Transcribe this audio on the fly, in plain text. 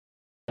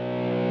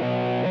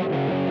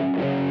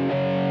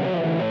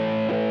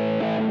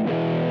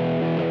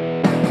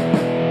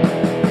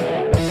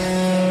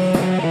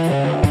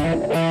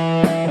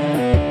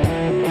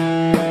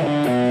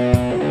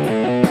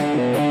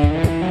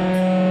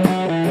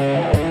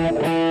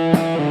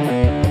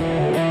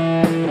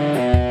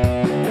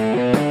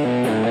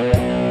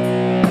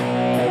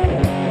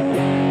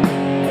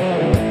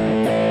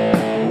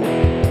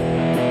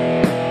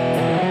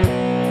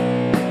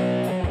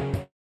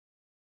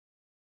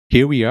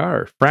Here we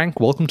are.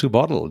 Frank, welcome to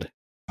Bottled.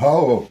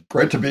 Oh,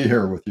 great to be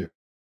here with you.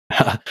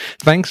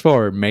 Thanks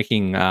for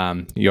making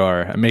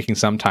making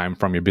some time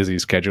from your busy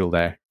schedule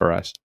there for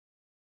us.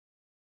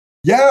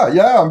 Yeah,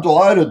 I'm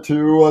delighted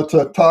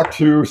to talk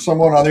to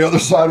someone on the other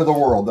side of the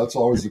world. That's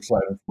always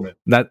exciting for me.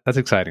 That's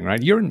exciting,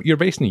 right? You're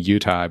based in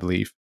Utah, I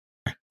believe.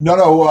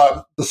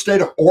 No, the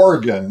state of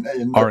Oregon,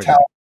 in the Oregon. town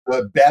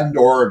of Bend,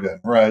 Oregon,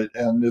 right?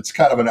 And it's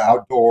kind of an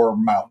outdoor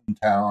mountain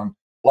town.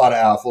 A lot of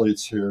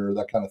athletes here,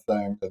 that kind of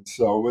thing, and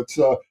so it's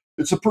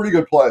a pretty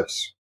good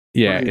place.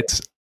 Yeah, Pretty,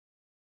 it's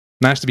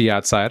nice to be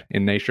outside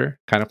in nature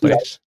kind of yeah,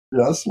 place.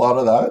 yes, a lot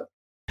of that.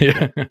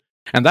 Yeah.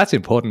 And that's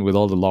important with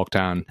all the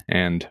lockdown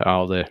and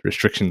all the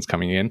restrictions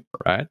coming in,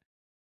 right?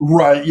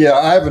 Right. Yeah,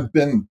 I haven't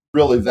been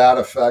really that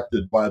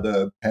affected by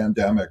the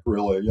pandemic.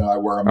 Really, I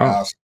wear a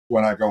mask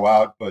when I go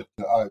out, but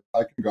I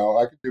can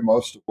go. I can do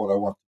most of what I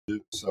want to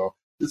do, so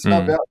it's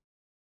not bad.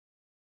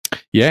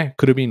 Yeah,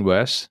 could have been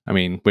worse. I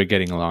mean, we're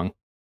getting along,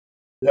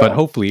 Yeah. but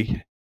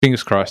hopefully,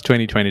 fingers crossed,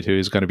 2022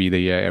 is going to be the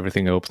year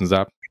everything opens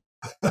up.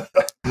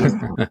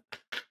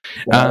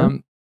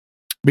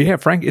 But yeah,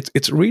 Frank,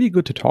 it's really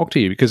good to talk to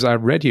you because I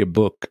read your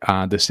book,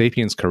 The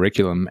Sapiens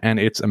Curriculum, and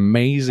it's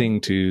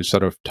amazing to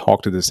sort of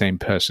talk to the same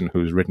person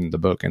who's written the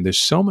book. And there's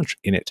so much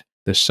in it.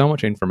 There's so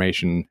much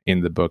information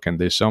in the book, and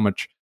there's so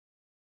much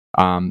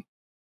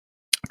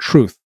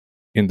truth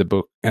in the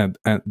book, and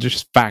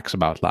just facts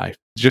about life,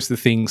 just the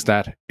things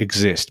that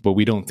exist, but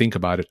we don't think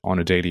about it on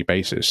a daily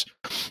basis.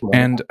 Right.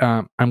 And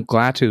I'm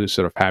glad to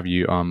sort of have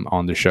you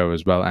on the show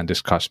as well and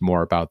discuss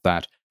more about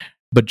that.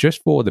 But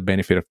just for the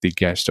benefit of the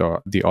guest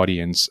or the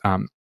audience,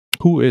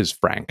 who is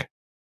Frank?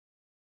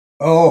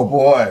 Oh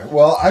boy!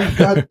 Well, I've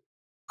got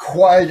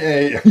quite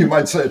you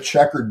might say, a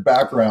checkered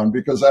background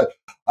because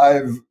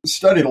I've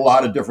studied a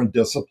lot of different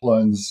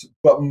disciplines,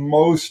 but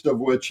most of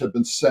which have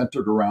been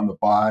centered around the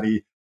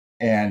body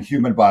and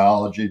human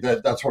biology.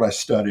 That's what I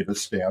studied at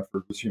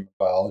Stanford, was human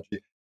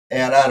biology.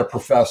 And I had a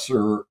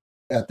professor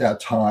at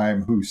that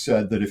time who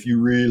said that if you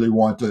really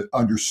want to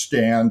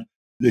understand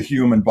the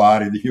human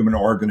body, the human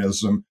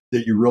organism,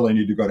 that you really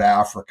need to go to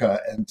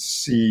Africa and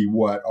see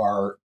what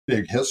our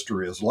big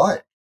history is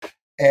like.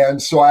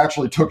 And so I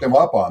actually took him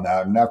up on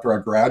that. And after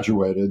I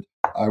graduated,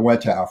 I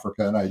went to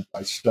Africa and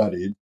I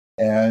studied.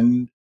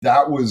 And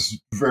that was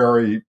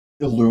very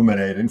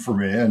illuminating for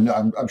me. And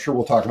I'm sure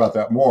we'll talk about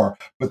that more.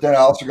 But then I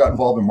also got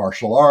involved in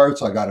martial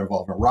arts. I got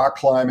involved in rock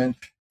climbing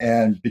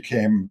and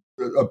became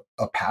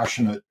a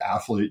passionate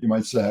athlete, you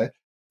might say.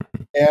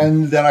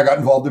 And then I got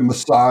involved in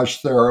massage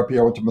therapy.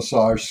 I went to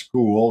massage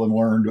school and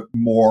learned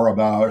more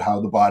about how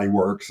the body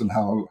works and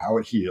how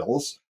it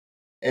heals.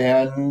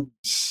 And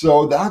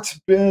so that's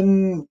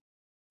been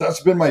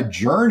my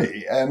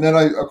journey. And then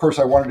of course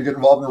I wanted to get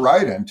involved in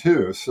writing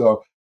too.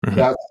 So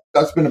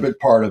that's been a big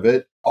part of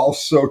it.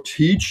 Also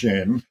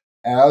teaching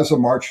as a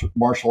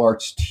martial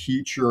arts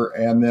teacher,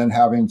 and then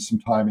having some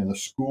time in the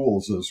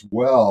schools as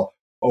well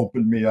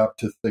opened me up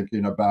to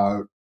thinking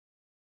about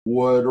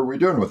what are we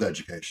doing with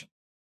education.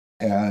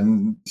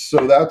 And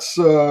so that's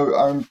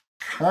I'm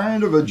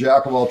kind of a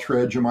jack of all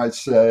trades, you might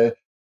say,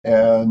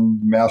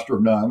 and master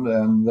of none.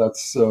 And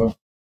that's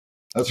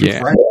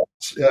Frank.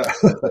 Yeah.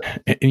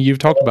 And you've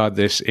talked about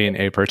this in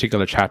a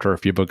particular chapter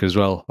of your book as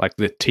well, like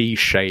the T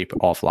shape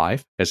of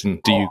life, as in,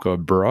 do you go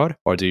broad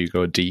or do you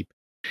go deep?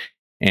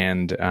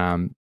 And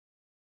that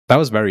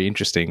was very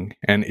interesting.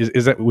 And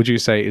is that, would you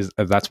say,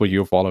 that's what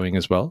you're following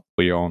as well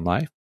for your own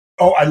life?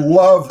 Oh, I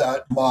love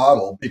that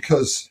model,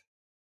 because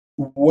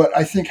what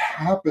I think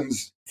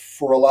happens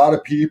for a lot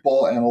of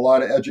people and a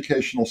lot of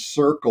educational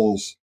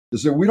circles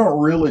is that we don't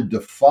really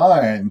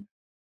define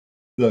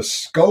the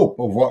scope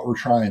of what we're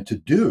trying to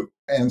do.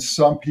 And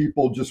some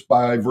people, just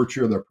by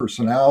virtue of their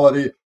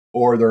personality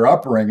or their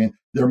upbringing,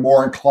 they're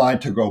more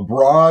inclined to go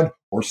broad,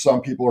 or some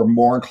people are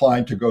more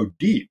inclined to go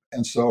deep.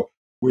 And so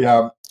we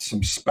have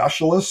some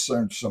specialists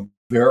and some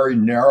very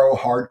narrow,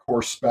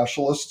 hardcore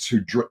specialists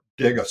who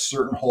dig a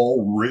certain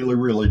hole really,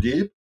 really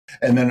deep.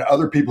 And then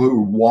other people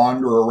who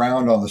wander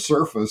around on the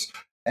surface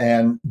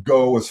and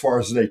go as far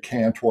as they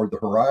can toward the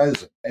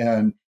horizon.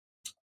 And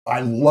I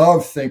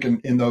love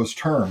thinking in those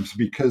terms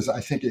because I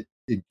think it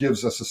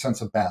gives us a sense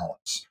of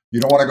balance.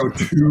 You don't want to go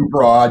too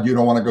broad. You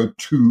don't want to go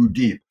too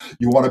deep.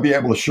 You want to be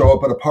able to show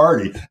up at a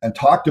party and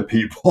talk to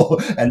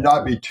people and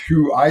not be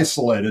too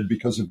isolated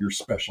because of your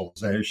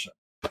specialization.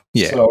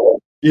 Yeah. So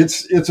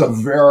it's a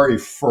very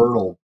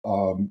fertile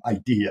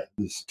idea,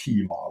 this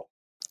T model.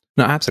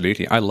 No,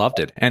 absolutely. I loved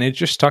it. And it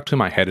just stuck to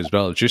my head as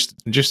well. Just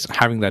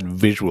having that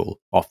visual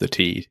of the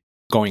T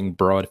going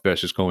broad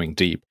versus going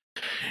deep.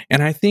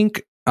 And I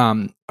think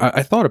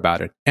I thought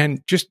about it,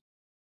 and just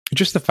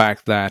the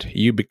fact that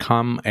you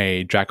become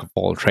a jack of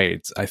all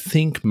trades, I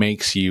think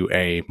makes you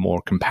a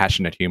more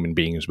compassionate human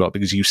being as well,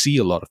 because you see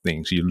a lot of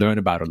things, you learn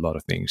about a lot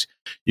of things,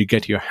 you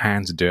get your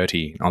hands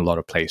dirty in a lot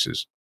of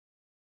places.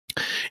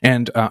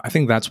 And I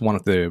think that's one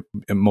of the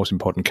most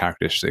important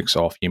characteristics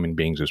of human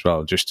beings as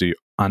well, just to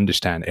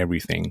understand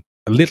everything,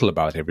 a little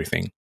about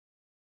everything.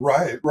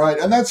 Right.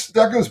 And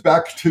that goes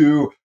back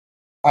to,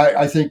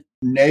 I think,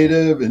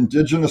 native,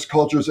 indigenous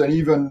cultures, and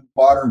even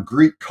modern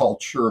Greek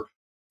culture,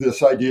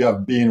 this idea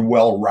of being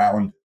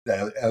well-rounded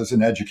as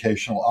an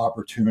educational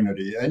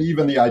opportunity, and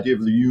even the idea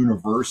of the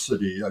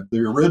university, the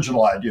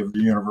original idea of the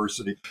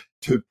university,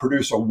 to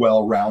produce a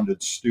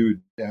well-rounded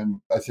student.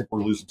 And I think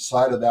we're losing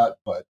sight of that,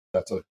 but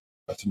that's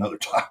another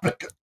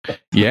topic.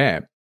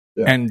 Yeah.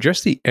 Yeah. And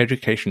just the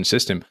education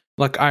system.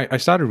 Like I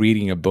started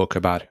reading a book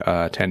about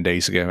 10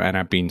 days ago, and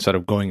I've been sort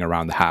of going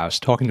around the house,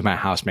 talking to my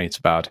housemates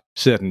about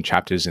certain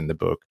chapters in the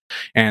book.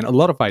 And a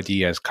lot of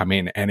ideas come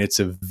in, and it's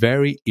a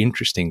very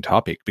interesting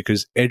topic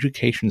because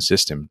education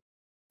system,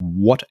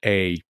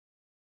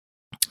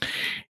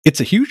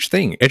 it's a huge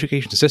thing,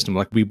 education system.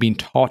 Like we've been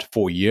taught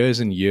for years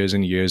and years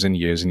and years and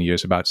years and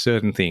years about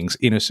certain things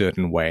in a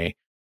certain way.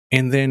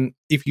 And then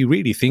if you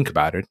really think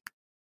about it,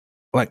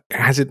 like,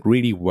 has it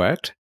really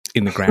worked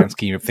in the grand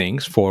scheme of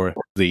things for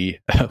the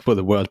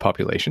world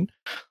population?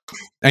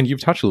 And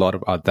you've touched a lot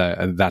about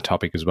that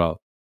topic as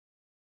well.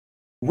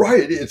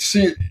 Right.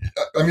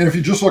 I mean, if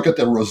you just look at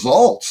the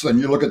results and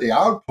you look at the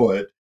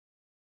output,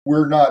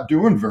 we're not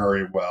doing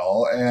very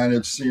well. And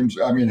it seems,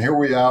 I mean, here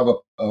we have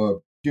a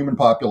human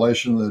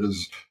population that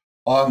is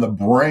on the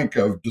brink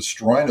of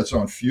destroying its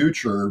own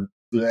future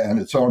and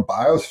its own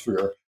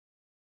biosphere.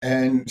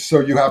 And so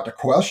you have to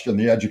question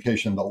the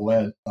education that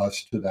led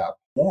us to that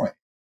point.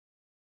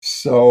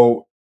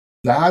 So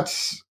that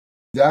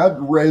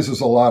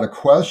raises a lot of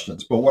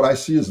questions. But what I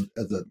see as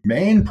the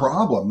main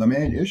problem, the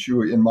main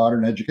issue in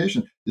modern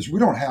education is we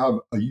don't have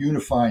a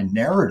unifying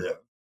narrative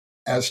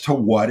as to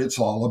what it's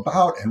all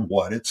about and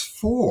what it's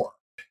for.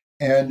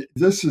 And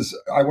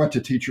I went to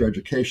teacher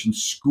education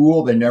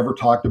school. They never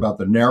talked about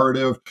the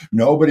narrative.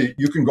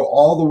 You can go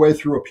all the way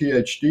through a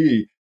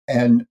PhD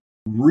and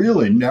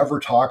really never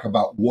talk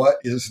about what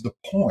is the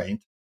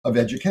point of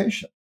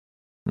education.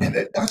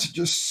 And that's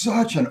just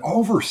such an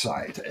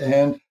oversight.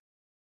 And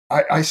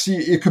I see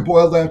it could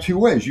boil down two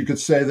ways. You could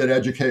say that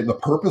the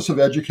purpose of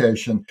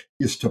education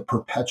is to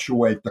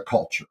perpetuate the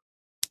culture,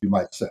 you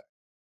might say.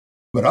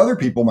 But other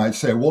people might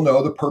say, well,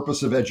 no, the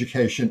purpose of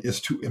education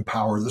is to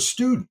empower the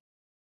student,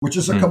 which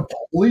is a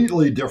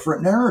completely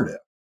different narrative.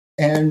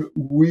 And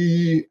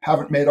we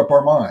haven't made up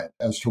our mind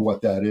as to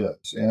what that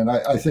is. And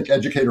I think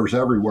educators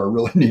everywhere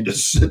really need to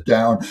sit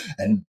down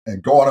and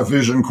go on a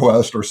vision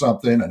quest or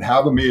something and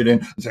have a meeting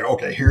and say,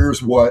 okay,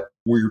 here's what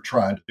we're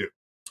trying to do.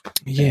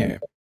 Yeah. And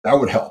that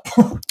would help.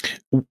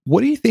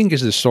 What do you think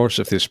is the source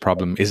of this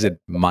problem? Is it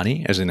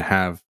money, as in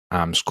have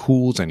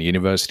schools and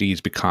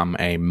universities become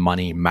a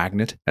money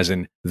magnet, as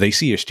in they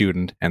see a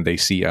student and they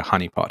see a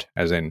honeypot,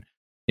 as in,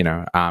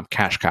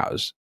 cash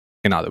cows,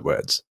 in other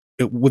words?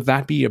 Would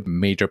that be a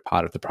major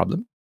part of the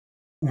problem?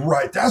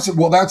 Right. That's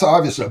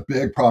obviously a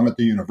big problem at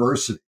the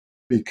university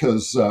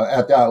because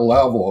at that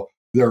level,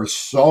 there's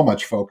so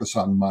much focus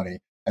on money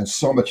and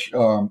so much,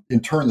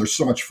 in turn, there's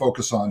so much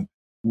focus on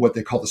what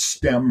they call the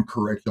STEM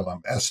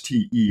curriculum,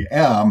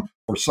 STEM,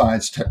 for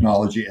science,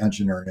 technology,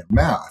 engineering, and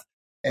math.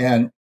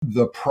 And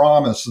the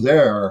promise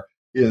there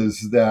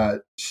is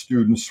that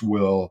students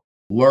will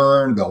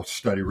learn, they'll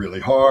study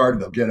really hard,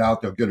 they'll get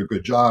out, they'll get a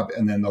good job,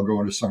 and then they'll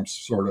go into some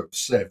sort of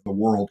save the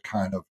world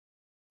kind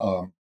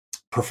of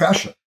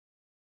profession.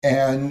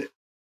 And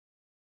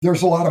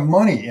there's a lot of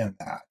money in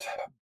that.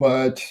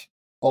 But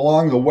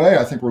along the way,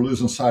 I think we're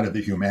losing sight of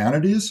the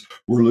humanities.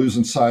 We're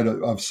losing sight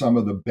of some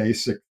of the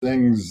basic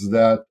things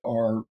that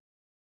are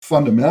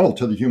fundamental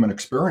to the human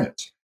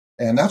experience.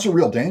 And that's a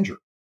real danger.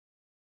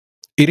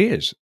 It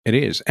is. It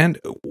is. And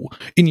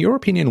in your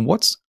opinion,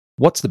 what's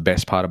the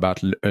best part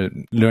about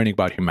learning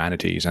about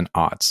humanities and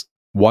arts?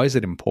 Why is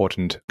it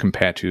important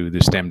compared to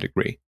the STEM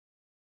degree?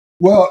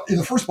 Well, in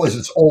the first place,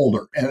 it's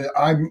older, and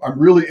I'm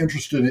really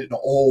interested in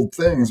old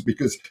things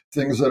because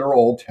things that are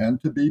old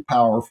tend to be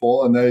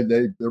powerful and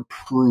they're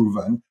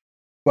proven.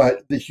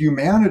 But the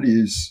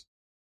humanities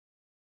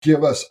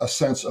give us a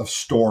sense of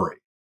story,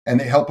 and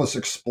they help us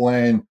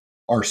explain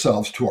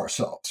ourselves to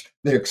ourselves.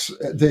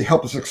 They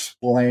help us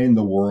explain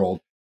the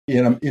world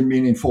in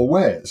meaningful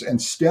ways.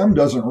 And STEM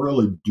doesn't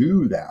really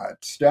do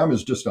that. STEM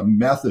is just a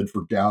method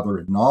for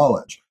gathering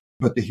knowledge.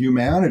 But the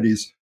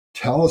humanities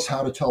tell us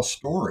how to tell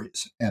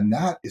stories. And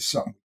that is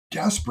something we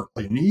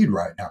desperately need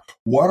right now.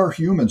 What are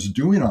humans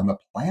doing on the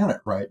planet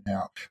right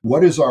now?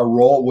 What is our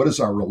role? What is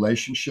our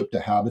relationship to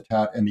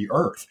habitat and the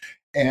earth?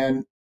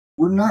 And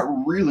we're not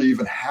really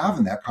even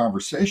having that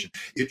conversation.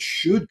 It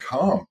should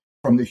come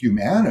from the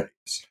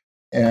humanities.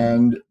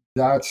 And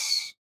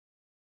that's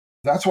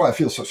why I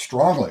feel so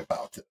strongly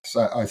about this.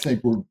 I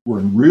think we're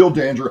in real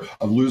danger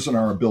of losing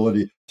our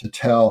ability to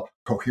tell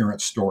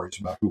coherent stories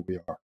about who we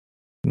are.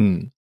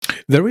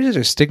 There is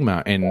a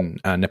stigma in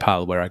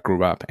Nepal where I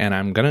grew up, and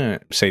I'm going to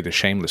say this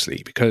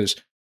shamelessly because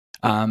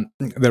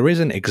there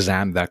is an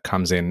exam that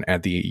comes in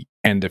at the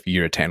end of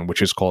year 10,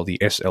 which is called the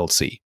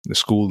SLC, the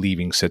School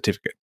Leaving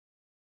Certificate.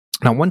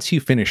 Now, once you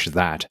finish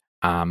that,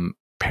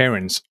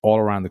 parents all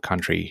around the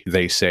country,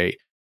 they say,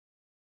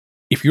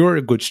 if you're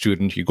a good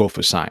student, you go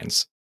for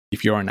science.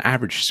 If you're an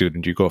average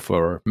student, you go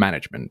for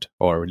management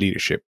or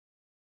leadership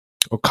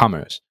or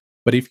commerce.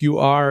 But if you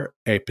are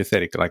a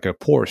pathetic, like a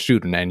poor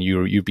student, and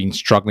you've been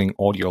struggling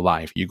all your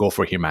life, you go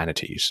for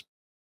humanities.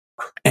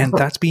 And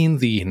that's been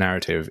the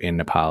narrative in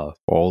Nepal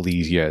for all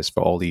these years.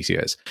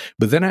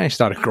 But then I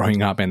started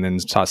growing up and then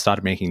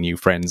started making new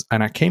friends.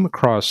 And I came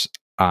across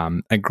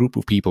a group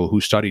of people who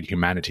studied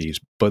humanities,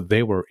 but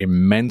they were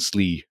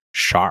immensely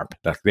sharp.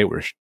 Like they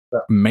were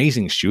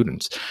amazing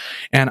students.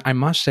 And I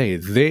must say,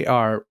 they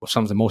are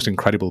some of the most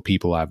incredible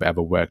people I've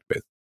ever worked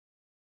with.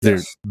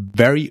 They're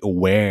very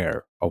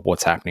aware of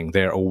what's happening.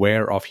 They're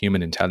aware of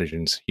human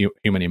intelligence,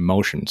 human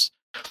emotions,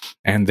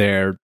 and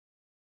their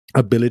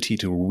ability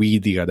to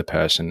read the other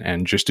person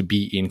and just to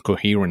be in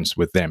coherence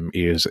with them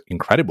is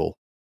incredible.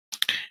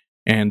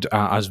 And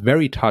I was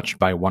very touched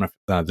by one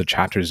of the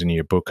chapters in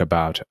your book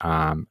about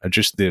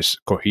just this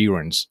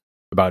coherence,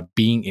 about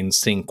being in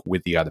sync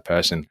with the other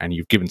person. And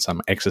you've given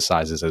some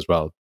exercises as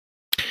well.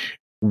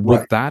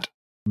 Would that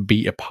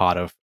be a part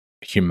of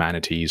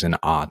humanities and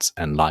arts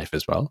and life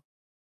as well?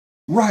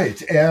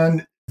 Right.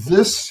 And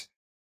this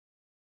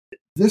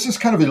is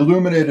kind of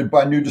illuminated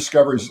by new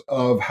discoveries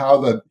of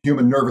how the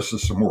human nervous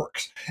system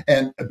works.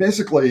 And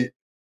basically,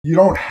 you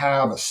don't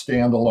have a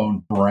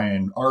standalone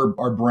brain.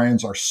 Our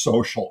brains are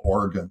social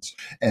organs,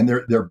 and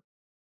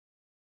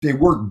they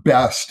work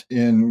best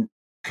in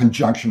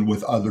conjunction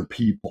with other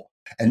people,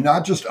 and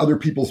not just other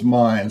people's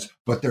minds,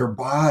 but their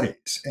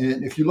bodies.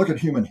 And if you look at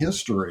human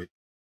history,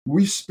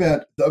 we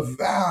spent the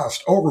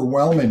vast,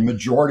 overwhelming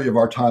majority of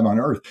our time on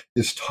Earth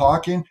is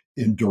talking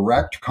in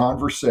direct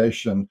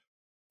conversation,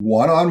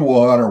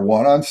 one-on-one or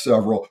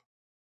one-on-several,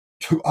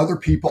 to other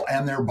people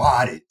and their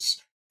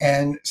bodies.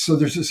 And so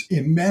there's this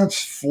immense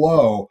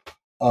flow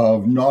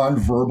of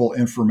nonverbal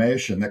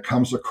information that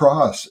comes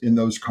across in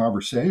those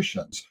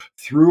conversations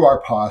through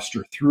our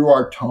posture, through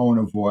our tone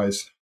of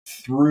voice,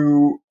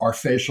 through our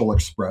facial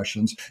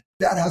expressions.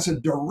 That has a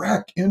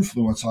direct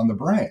influence on the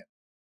brain.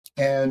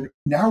 And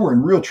now we're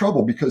in real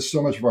trouble because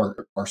so much of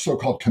our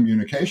so-called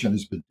communication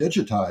has been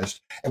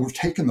digitized, and we've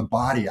taken the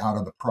body out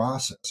of the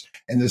process.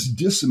 And this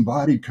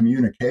disembodied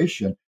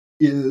communication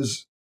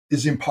is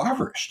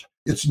impoverished.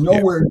 It's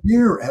nowhere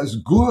near as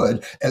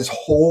good as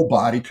whole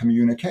body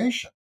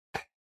communication.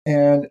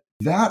 And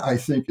that, I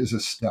think, is a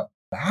step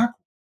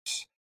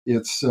backwards.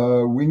 It's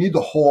we need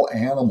the whole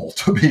animal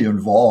to be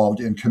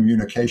involved in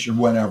communication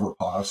whenever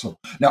possible.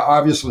 Now,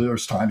 obviously,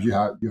 there's times you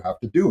have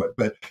to do it,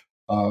 but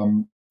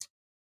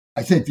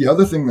I think the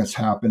other thing that's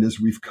happened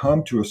is we've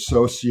come to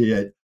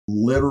associate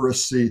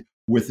literacy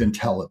with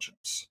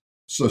intelligence.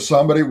 So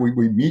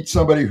we meet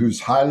somebody who's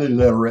highly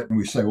literate, and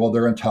we say, well,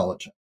 they're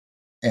intelligent.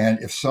 And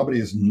if somebody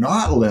is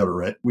not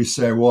literate, we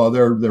say, well,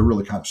 they're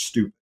really kind of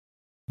stupid.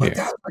 But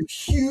that's a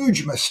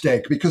huge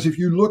mistake, because if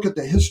you look at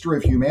the history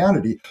of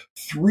humanity,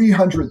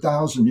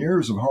 300,000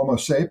 years of Homo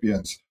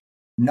sapiens,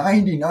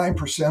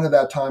 99% of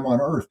that time on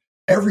Earth,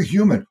 every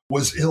human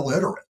was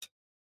illiterate,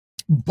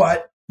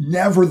 but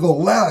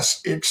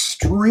nevertheless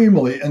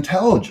extremely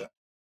intelligent.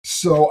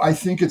 So I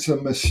think it's a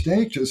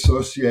mistake to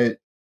associate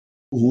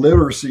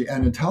literacy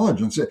and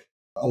intelligence.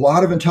 A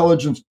lot of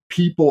intelligent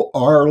people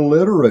are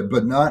literate,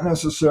 but not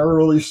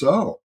necessarily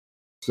so.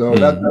 So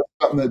that's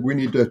something that we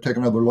need to take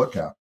another look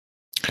at.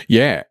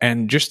 Yeah,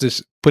 and just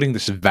this putting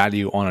this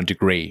value on a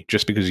degree,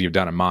 just because you've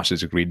done a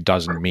master's degree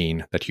doesn't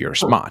mean that you're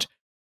smart.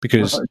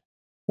 Because,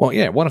 well,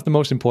 yeah, one of the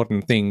most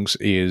important things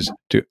is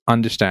to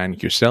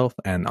understand yourself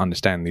and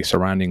understand the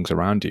surroundings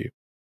around you.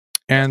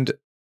 And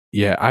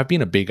yeah, I've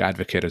been a big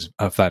advocate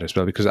of that as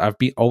well, because I've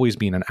always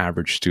been an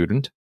average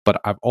student, but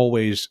I've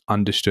always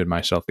understood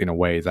myself in a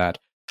way that,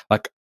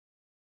 like,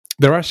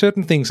 there are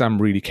certain things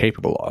I'm really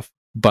capable of,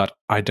 but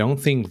I don't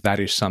think that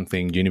is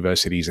something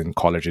universities and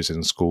colleges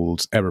and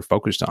schools ever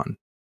focused on.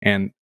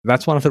 And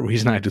that's one of the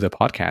reasons I do the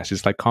podcast,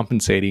 is like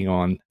compensating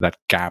on that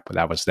gap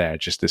that was there,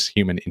 just this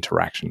human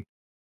interaction,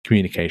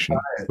 communication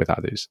with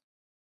others.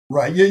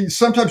 Right. Yeah,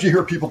 sometimes you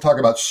hear people talk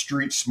about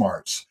street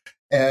smarts,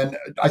 and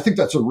I think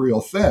that's a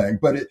real thing.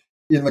 But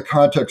in the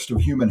context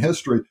of human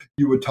history,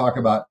 you would talk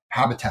about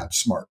habitat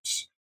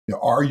smarts.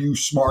 Are you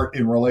smart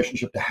in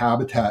relationship to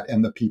habitat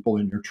and the people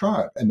in your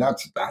tribe? And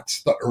that's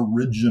the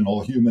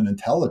original human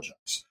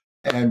intelligence.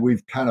 And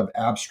we've kind of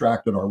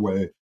abstracted our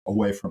way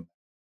away from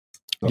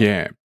that. So.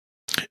 Yeah.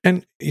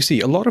 And you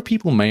see, a lot of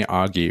people may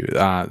argue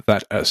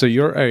that, so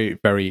you're a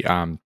very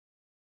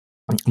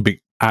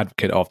big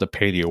advocate of the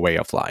paleo way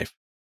of life,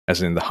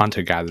 as in the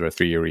hunter-gatherer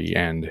theory,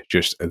 and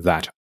just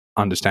that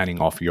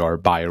understanding of your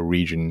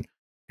bioregion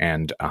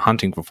and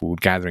hunting for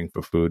food, gathering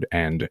for food,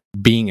 and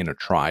being in a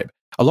tribe.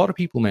 A lot of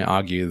people may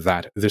argue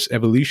that this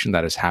evolution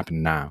that has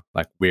happened now,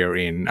 like we're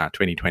in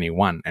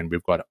 2021 and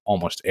we've got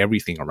almost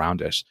everything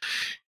around us,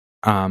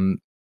 the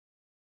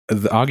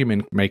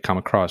argument may come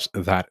across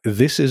that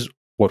this is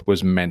what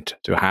was meant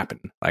to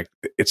happen. Like,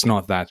 it's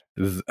not that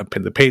the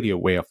paleo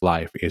way of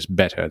life is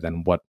better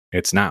than what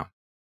it's now.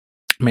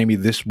 Maybe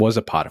this was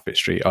a part of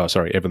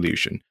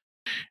evolution.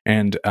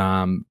 And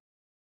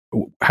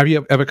have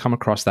you ever come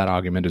across that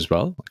argument as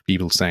well? Like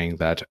people saying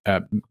that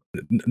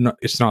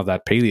it's not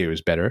that paleo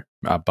is better,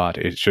 but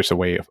it's just a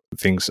way of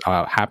things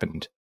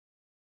happened.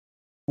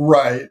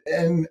 Right.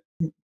 And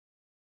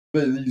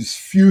these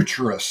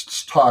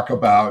futurists talk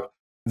about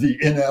the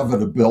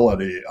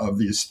inevitability of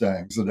these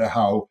things and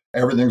how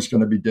everything's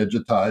going to be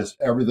digitized,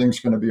 everything's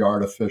going to be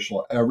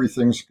artificial,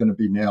 everything's going to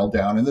be nailed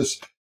down. And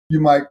this,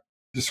 you might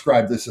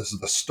describe this as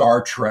the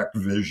Star Trek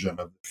vision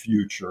of the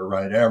future,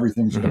 right?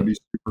 Everything's going to be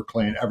super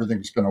clean,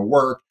 everything's going to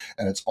work,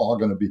 and it's all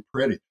going to be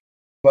pretty.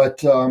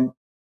 But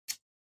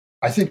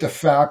I think the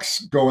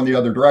facts go in the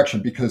other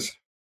direction, because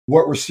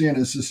what we're seeing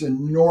is this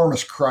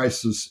enormous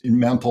crisis in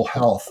mental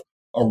health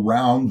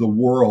around the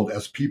world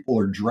as people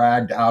are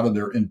dragged out of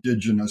their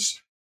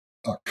indigenous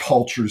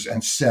cultures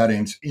and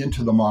settings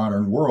into the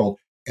modern world.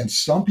 And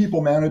some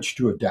people manage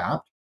to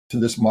adapt to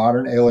this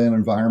modern alien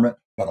environment,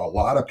 but a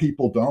lot of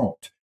people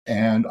don't.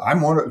 And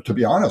to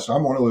be honest,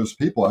 I'm one of those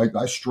people.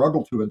 I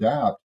struggle to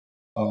adapt.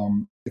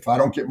 If I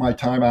don't get my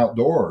time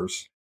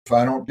outdoors, if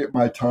I don't get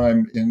my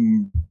time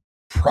in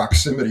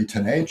proximity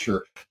to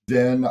nature,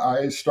 then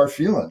I start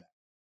feeling it.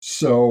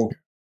 So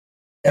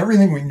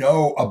everything we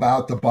know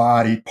about the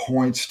body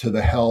points to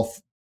the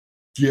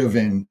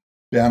health-giving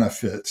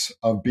benefits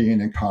of being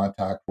in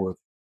contact with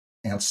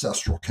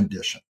ancestral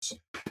conditions.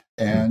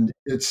 And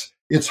it's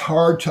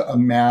hard to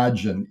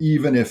imagine,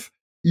 even if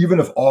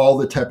all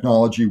the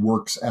technology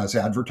works as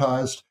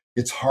advertised,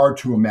 it's hard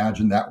to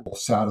imagine that will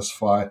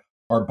satisfy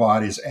our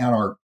bodies and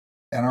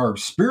our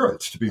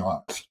spirits, to be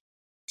honest.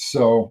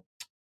 So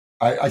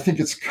I think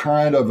it's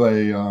kind of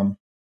a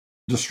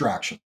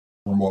distraction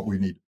from what we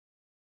need.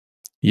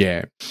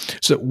 Yeah.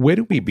 So where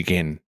do we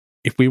begin?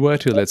 If we were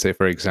to, let's say,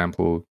 for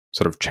example,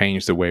 sort of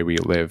change the way we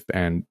live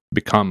and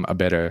become a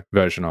better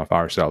version of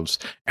ourselves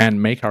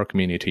and make our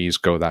communities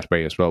go that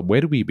way as well,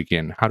 where do we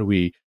begin? How do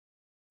we,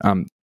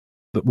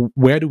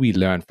 where do we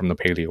learn from the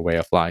paleo way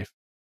of life?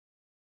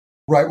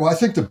 Right. Well, I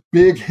think the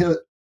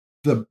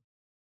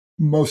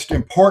most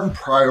important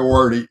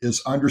priority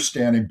is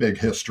understanding big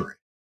history,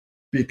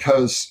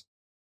 because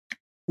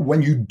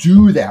when you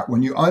do that,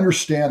 when you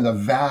understand the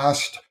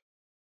vast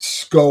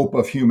scope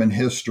of human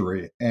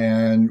history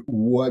and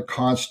what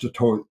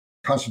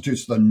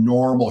constitutes the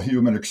normal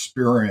human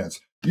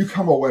experience, you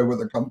come away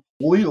with a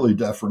completely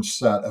different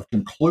set of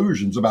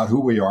conclusions about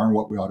who we are and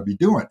what we ought to be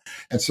doing.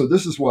 And so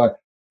this is why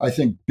I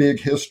think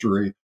big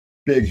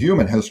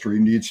human history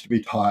needs to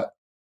be taught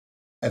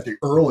at the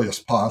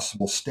earliest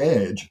possible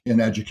stage in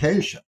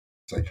education.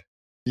 It's like,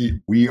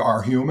 we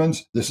are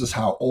humans. This is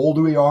how old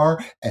we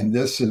are. And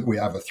we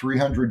have a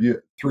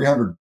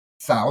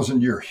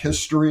 300,000 year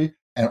history.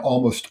 And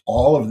almost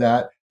all of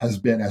that has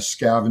been as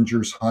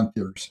scavengers,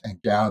 hunters,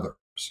 and gatherers.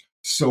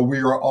 So we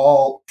are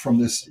all from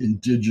this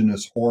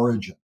indigenous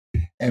origin.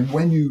 And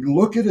when you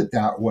look at it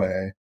that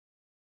way,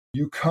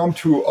 you come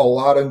to a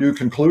lot of new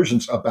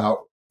conclusions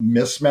about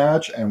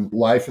mismatch and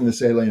life in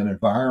this alien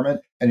environment.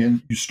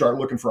 And you start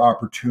looking for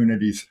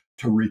opportunities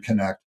to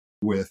reconnect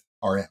with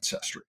our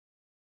ancestry.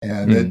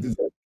 And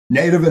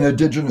Native and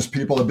indigenous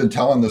people have been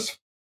telling this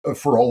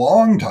for a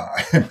long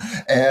time,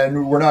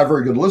 and we're not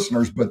very good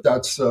listeners, but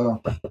that's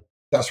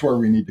where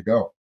we need to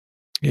go.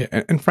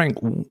 Yeah, and Frank,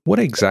 what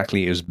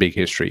exactly is big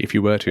history, if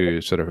you were to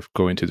sort of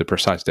go into the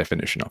precise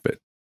definition of it?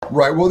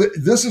 Right. Well,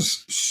 this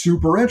is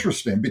super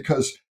interesting,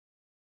 because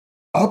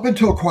up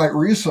until quite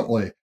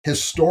recently,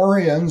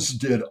 historians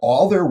did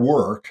all their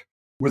work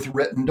with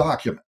written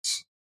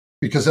documents,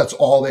 because that's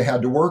all they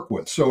had to work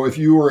with. So if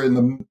you were in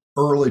the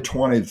early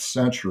 20th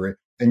century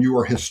and you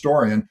were a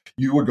historian,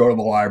 you would go to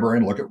the library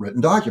and look at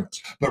written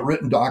documents. But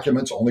written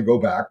documents only go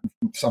back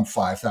some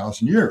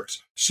 5,000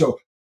 years. So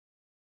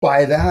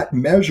by that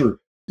measure,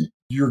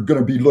 you're going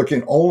to be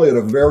looking only at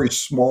a very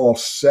small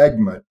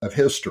segment of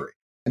history.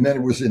 And then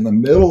it was in the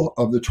middle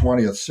of the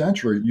 20th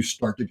century, you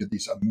start to get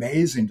these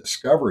amazing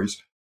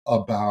discoveries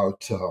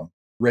about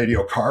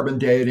radiocarbon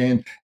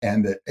dating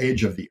and the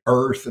age of the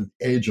earth and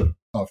the age of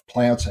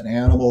plants and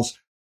animals,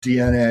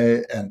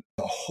 DNA, and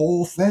the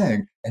whole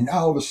thing. And now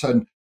all of a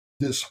sudden,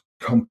 this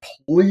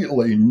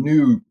completely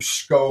new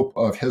scope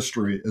of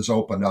history is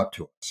opened up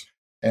to us.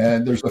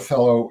 And there's a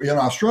fellow in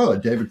Australia,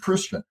 David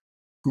Christian,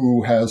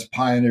 who has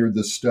pioneered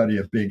this study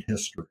of big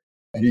history.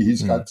 And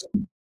he's got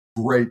some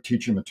great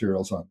teaching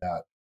materials on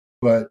that.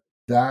 But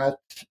that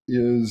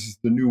is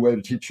the new way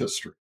to teach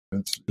history.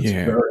 It's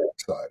very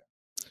exciting.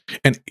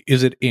 And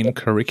is it in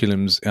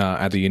curriculums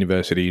at the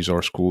universities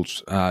or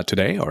schools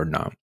today, or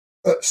no?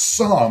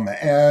 Some,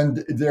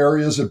 and there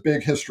is a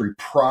big history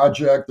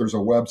project. There's a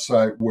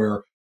website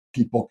where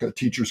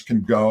teachers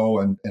can go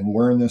and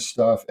learn this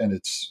stuff,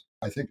 and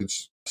I think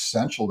it's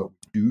essential that we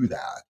do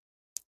that.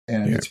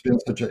 And it's been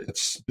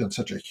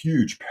such a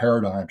huge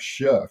paradigm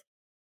shift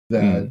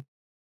that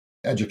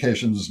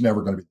education is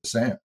never going to be the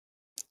same.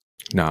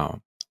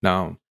 No,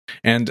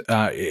 and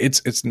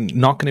it's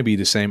not going to be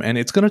the same, and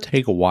it's going to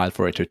take a while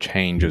for it to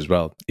change as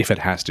well, if it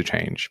has to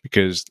change,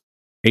 because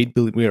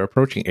we are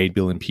approaching 8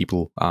 billion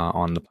people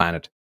on the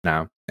planet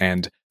now,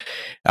 and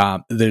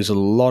there's a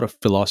lot of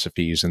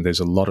philosophies, and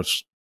there's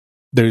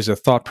a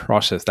thought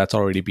process that's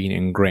already been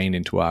ingrained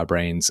into our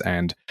brains.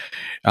 And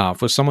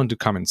for someone to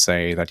come and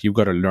say that you've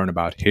got to learn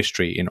about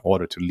history in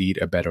order to lead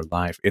a better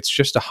life, it's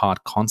just a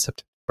hard concept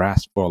to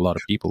grasp for a lot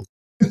of people.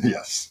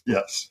 Yes,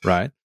 yes,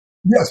 right?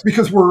 yes,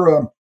 because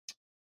we're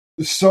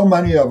so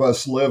many of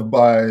us live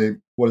by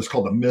what is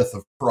called the myth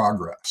of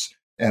progress,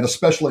 and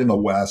especially in the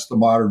West, the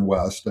modern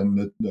West,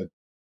 and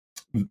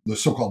the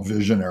so-called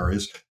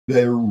visionaries,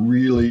 they're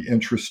really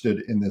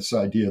interested in this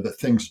idea that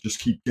things just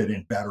keep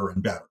getting better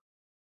and better.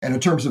 And in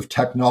terms of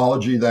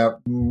technology, that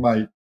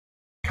might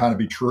kind of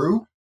be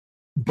true.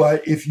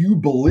 But if you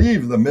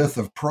believe the myth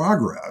of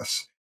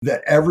progress,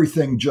 that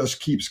everything just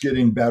keeps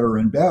getting better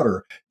and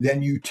better,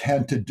 then you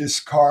tend to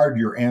discard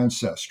your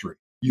ancestry.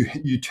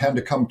 You tend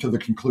to come to the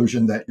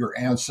conclusion that your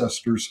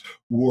ancestors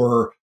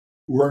were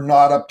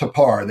not up to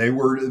par. They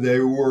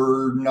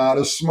were not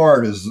as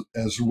smart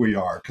as we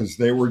are, because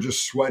they were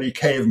just sweaty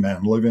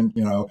cavemen living,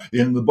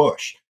 in the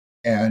bush.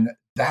 And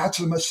that's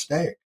a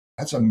mistake.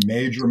 That's a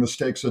major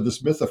mistake. So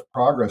this myth of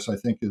progress, I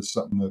think, is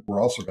something that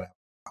we're also going to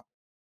have.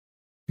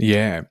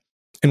 Yeah.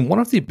 And one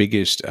of the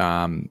biggest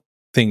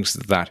things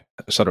that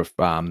sort of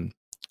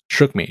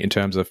shook me in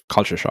terms of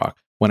culture shock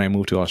when I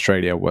moved to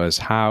Australia was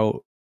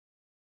how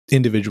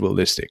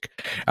individualistic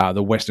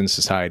the Western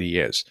society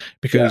is.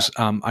 Because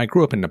I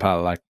grew up in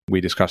Nepal, like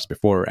we discussed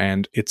before,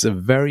 and it's a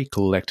very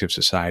collective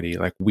society.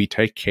 Like, we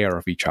take care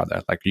of each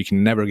other. Like, you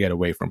can never get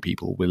away from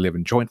people. We live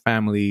in joint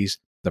families.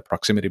 The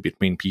proximity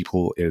between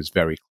people is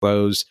very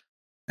close,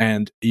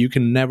 and you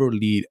can never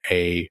lead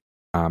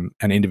an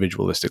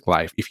individualistic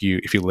life if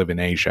you live in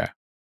Asia,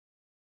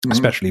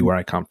 especially Mhm. where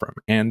I come from.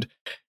 And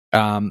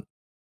um,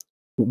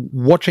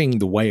 watching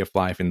the way of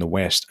life in the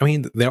West, I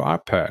mean, there are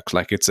perks.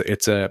 Like, it's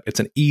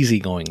an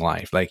easygoing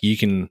life. Like, you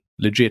can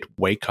legit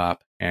wake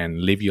up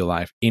and live your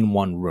life in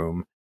one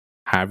room,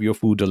 have your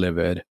food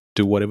delivered,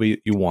 do whatever you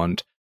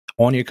want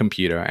on your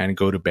computer, and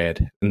go to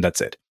bed, and that's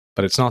it.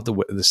 But it's not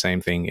the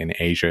same thing in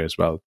Asia as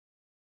well.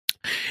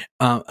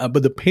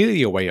 But the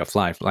paleo way of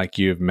life, like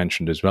you've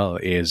mentioned as well,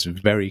 is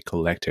very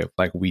collective.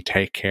 Like, we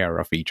take care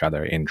of each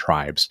other in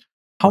tribes.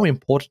 How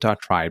important are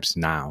tribes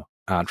now?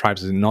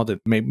 Tribes is not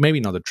maybe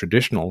not the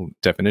traditional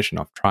definition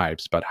of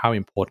tribes, but how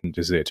important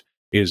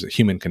is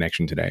human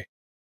connection today?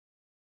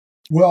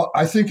 Well,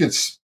 I think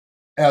it's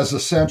as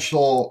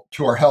essential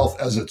to our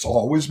health as it's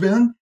always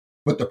been.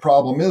 But the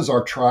problem is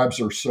our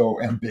tribes are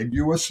so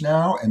ambiguous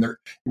now, and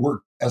we're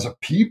as a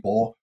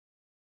people,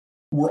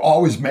 we're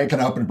always making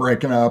up and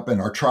breaking up,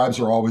 and our tribes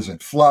are always in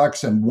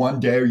flux. And one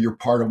day you're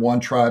part of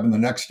one tribe, and the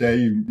next day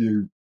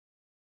you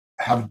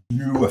have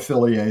new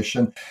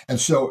affiliation.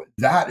 And so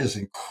that is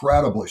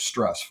incredibly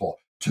stressful,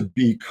 to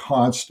be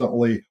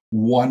constantly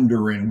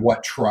wondering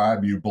what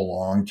tribe you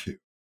belong to.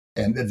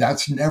 And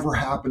that's never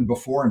happened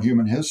before in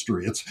human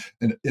history.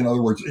 In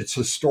other words, it's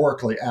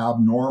historically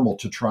abnormal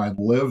to try and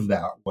live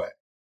that way.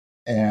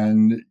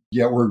 And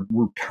yet we're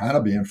kind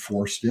of being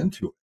forced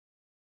into it.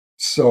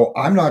 So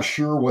I'm not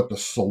sure what the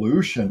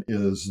solution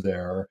is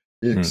there,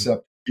 Hmm.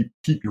 except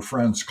keep your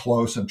friends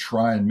close and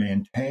try and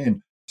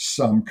maintain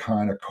some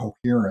kind of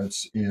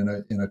coherence in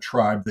a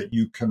tribe that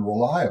you can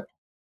rely upon.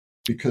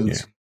 Yeah.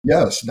 Because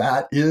yes,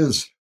 that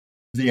is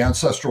the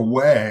ancestral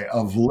way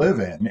of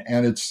living,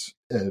 and it's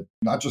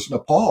not just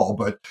Nepal,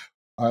 but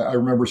I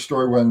remember a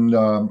story when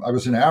I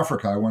was in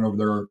Africa. I went over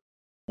there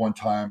one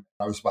time.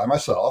 I was by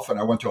myself, and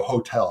I went to a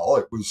hotel.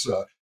 It was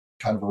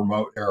kind of a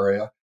remote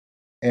area,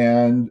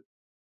 and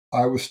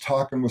I was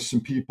talking with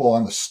some people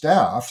on the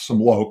staff, some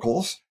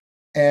locals,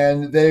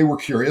 and they were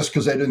curious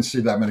because they didn't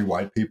see that many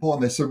white people.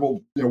 And they said,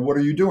 "Well, what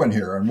are you doing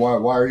here? And why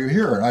are you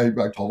here?" And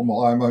I told them,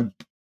 "Well,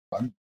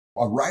 I'm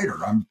a writer.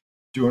 I'm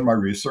doing my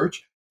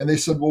research." And they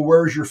said, "Well,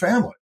 where's your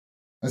family?"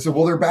 I said,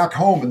 "Well, they're back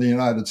home in the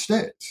United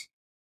States."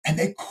 And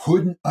they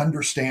couldn't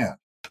understand.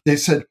 They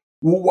said,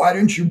 "Well, why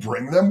didn't you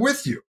bring them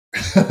with you?"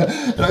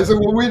 And I said,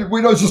 "Well,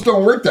 we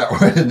don't work that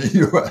way in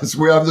the US.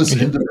 We have this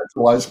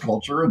individualized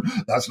culture, and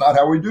that's not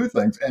how we do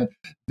things." And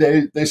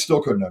they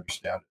still couldn't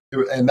understand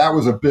it. And that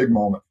was a big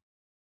moment.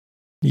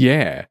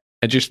 Yeah,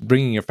 and just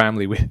bringing your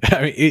family with.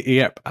 I mean,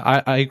 yep,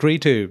 I agree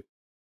to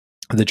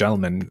the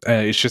gentleman.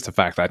 It's just the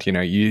fact that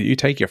you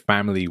take your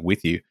family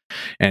with you,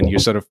 and you're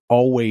sort of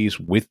always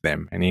with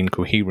them and in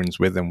coherence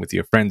with them, with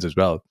your friends as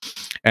well,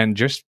 and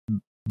just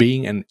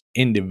being an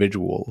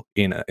individual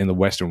in the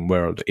Western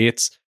world.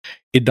 It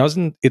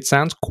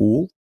sounds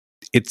cool.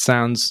 It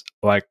sounds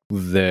like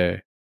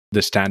the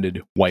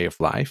standard way of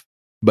life,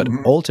 but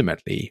Mhm.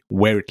 ultimately,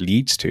 where it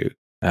leads to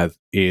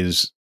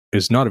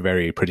is not a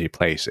very pretty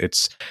place.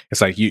 It's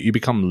like you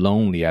become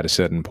lonely at a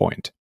certain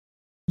point.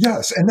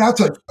 Yes, and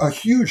that's a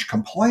huge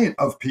complaint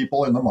of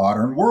people in the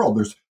modern world.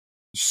 There's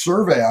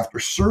survey after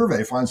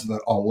survey finds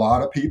that a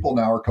lot of people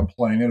now are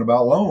complaining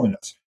about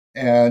loneliness,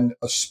 and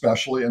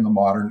especially in the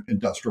modern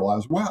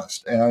industrialized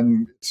West.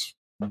 And it's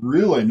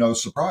really no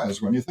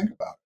surprise when you think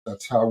about it.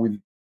 That's how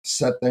we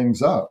set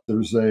things up.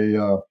 There's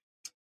a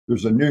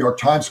New York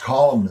Times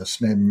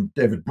columnist named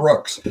David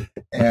Brooks,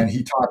 and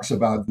he talks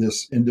about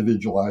this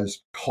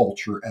individualized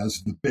culture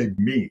as the big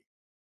me.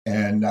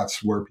 And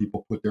that's where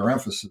people put their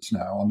emphasis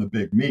now, on the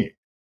big me.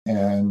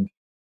 And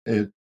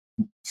it's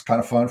kind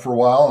of fun for a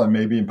while, and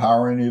maybe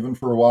empowering even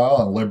for a while,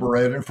 and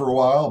liberating for a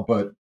while.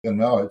 But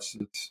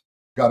it's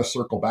got to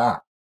circle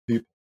back.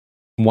 People.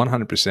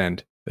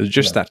 100%. It's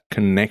just that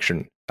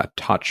connection, that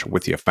touch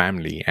with your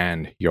family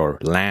and your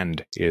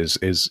land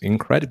is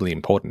incredibly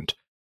important.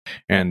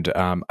 And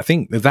I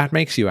think that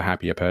makes you a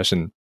happier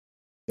person.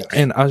 Yes.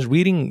 And I was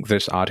reading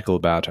this article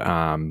about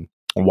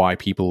why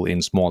people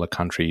in smaller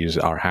countries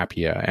are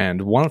happier.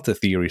 And one of the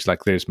theories,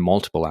 like there's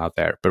multiple out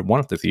there, but one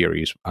of the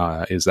theories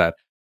is that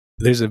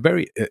there's a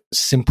very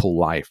simple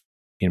life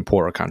in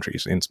poorer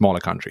countries, in smaller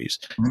countries.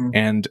 Mhm.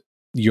 And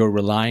you're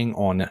relying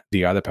on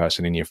the other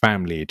person in your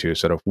family to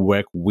sort of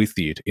work with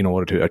you in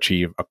order to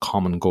achieve a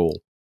common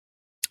goal.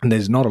 And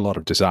there's not a lot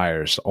of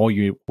desires. All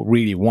you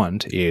really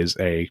want is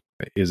a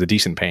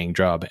decent paying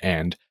job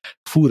and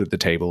food at the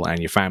table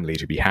and your family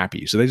to be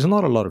happy. So there's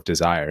not a lot of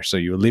desire. So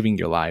you're living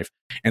your life,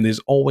 and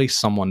there's always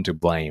someone to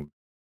blame.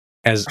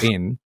 As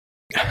in,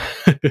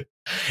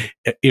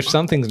 if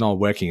something's not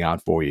working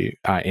out for you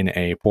in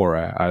a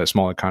poorer,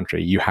 smaller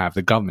country, you have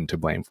the government to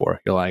blame for.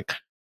 You're like,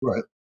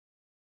 Right.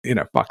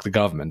 Fuck the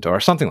government or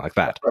something like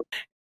that. Right.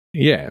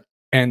 Yeah.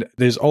 And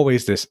there's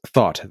always this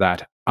thought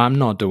that I'm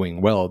not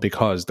doing well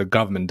because the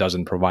government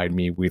doesn't provide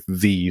me with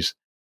these,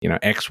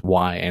 X,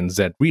 Y, and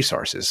Z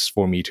resources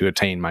for me to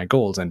attain my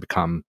goals and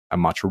become a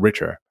much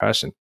richer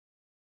person.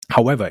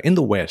 However, in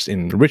the West,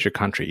 in richer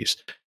countries,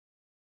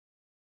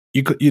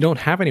 you don't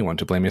have anyone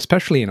to blame,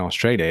 especially in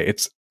Australia.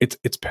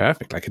 It's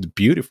perfect, like it's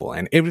beautiful,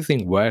 and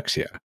everything works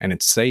here, and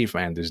it's safe,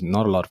 and there's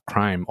not a lot of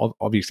crime.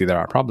 Obviously, there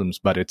are problems,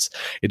 but it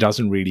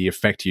doesn't really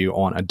affect you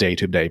on a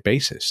day-to-day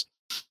basis.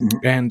 Mhm.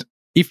 And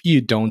if you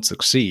don't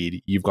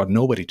succeed, you've got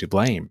nobody to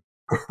blame.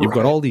 You've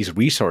got all these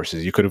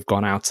resources. You could have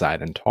gone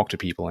outside and talked to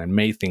people and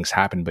made things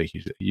happen, but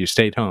you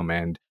stayed home,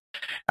 and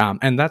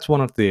that's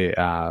one of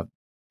the.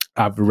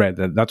 I've read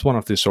that that's one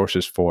of the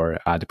sources for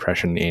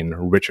depression in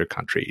richer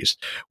countries.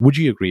 Would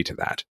you agree to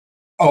that?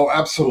 Oh,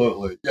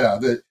 absolutely. Yeah.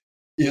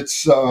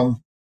 It's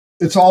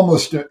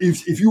almost,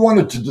 if you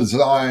wanted to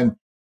design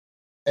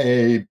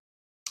a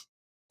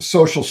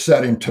social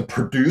setting to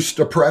produce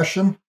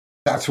depression,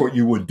 that's what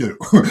you would do.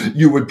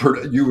 you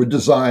would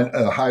design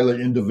a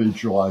highly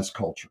individualized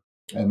culture,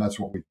 and that's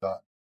what we've done.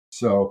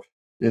 So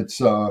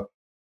it's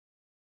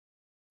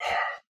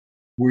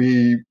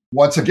we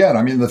once again,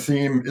 I mean, the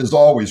theme is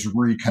always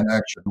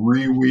reconnection,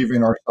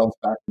 reweaving ourselves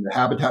back into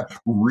habitat,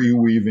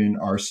 reweaving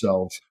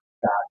ourselves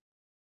back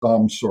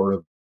some sort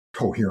of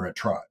coherent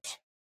tribes.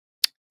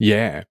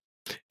 Yeah.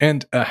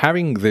 And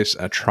having this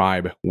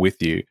tribe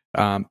with you,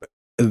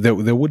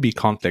 there would be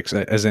conflicts,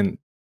 as in,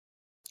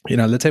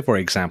 let's say, for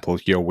example,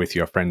 you're with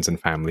your friends and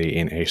family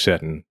in a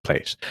certain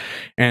place,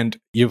 and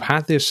you've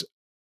had this,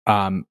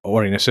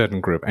 or in a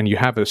certain group, and you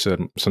have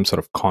some sort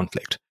of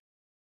conflict.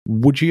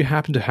 Would you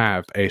happen to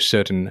have a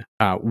certain,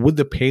 would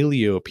the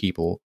paleo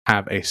people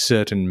have a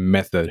certain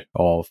method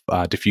of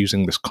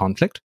diffusing this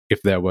conflict if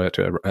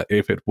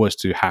it was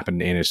to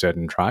happen in a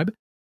certain tribe?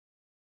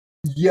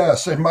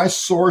 Yes, and my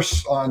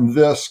source on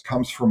this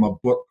comes from a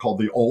book called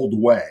The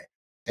Old Way,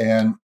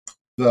 and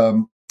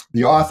the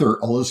the author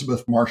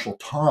Elizabeth Marshall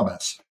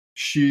Thomas.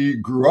 She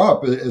grew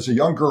up as a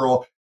young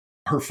girl.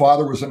 Her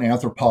father was an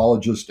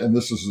anthropologist, and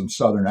this is in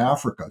southern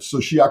Africa. So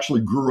she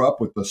actually grew up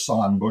with the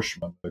San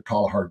Bushmen, the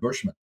Kalahari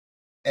Bushmen.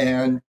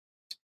 And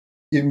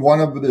in one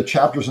of the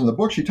chapters in the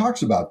book, she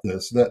talks about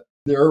this, that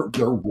there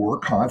were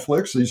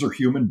conflicts. These are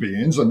human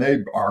beings, and they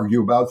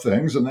argue about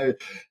things, and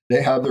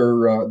they have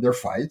their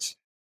fights.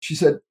 She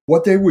said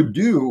what they would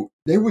do,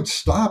 they would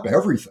stop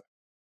everything.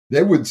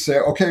 They would say,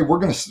 "Okay, we're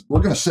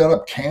gonna set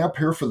up camp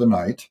here for the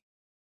night,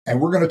 and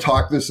we're going to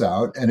talk this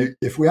out. And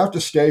if we have to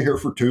stay here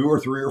for 2 or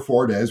 3 or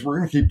 4 days, we're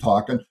going to keep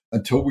talking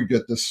until we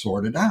get this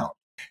sorted out."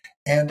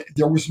 And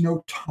there was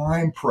no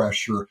time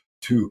pressure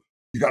to,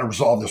 you got to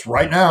resolve this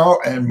right now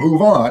and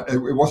move on.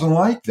 It wasn't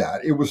like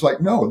that. It was like,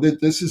 no,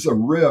 this is a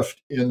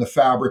rift in the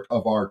fabric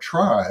of our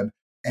tribe,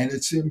 and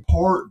it's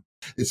important.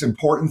 It's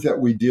important that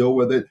we deal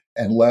with it,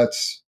 and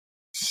let's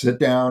sit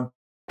down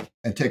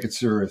and take it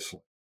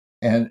seriously.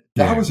 And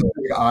that was a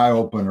big eye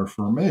opener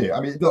for me. I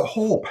mean, the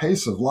whole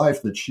pace of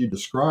life that she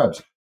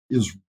describes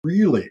is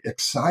really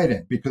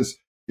exciting because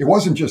it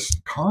wasn't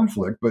just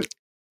conflict, but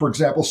for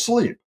example,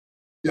 sleep.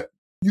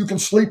 You can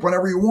sleep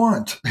whenever you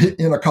want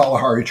in a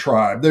Kalahari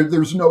tribe.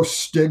 There's no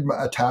stigma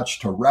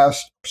attached to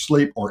rest,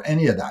 sleep, or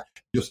any of that.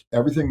 Just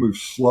everything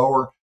moves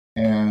slower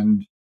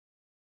and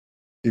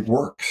it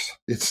works.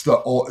 It's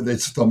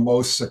the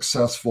most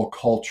successful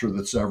culture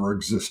that's ever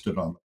existed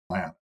on the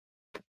planet.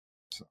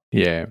 So.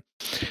 Yeah.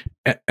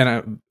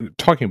 And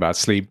talking about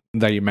sleep,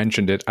 that you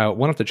mentioned it,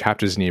 one of the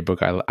chapters in your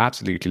book, I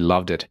absolutely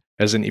loved it.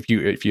 As in, if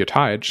you're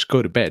tired, just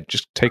go to bed,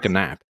 just take a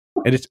nap,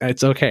 and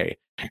it's okay.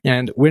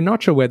 And we're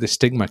not sure where the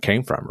stigma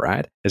came from,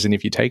 right? As in,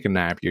 if you take a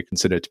nap, you're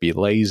considered to be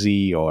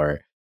lazy, or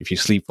if you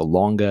sleep for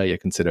longer, you're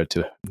considered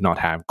to not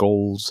have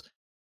goals.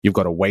 You've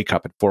got to wake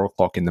up at 4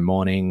 o'clock in the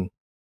morning.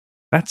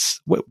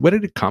 That's where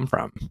did it come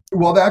from?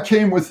 Well, that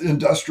came with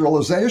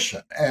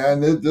industrialization,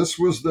 and this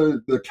was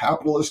the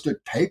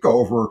capitalistic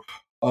takeover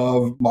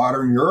of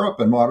modern Europe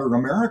and modern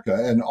America.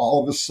 And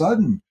all of a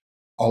sudden,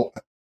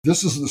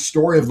 this is the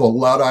story of the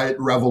Luddite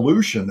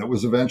revolution that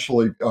was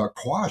eventually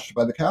quashed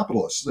by the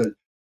capitalists.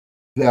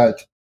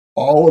 That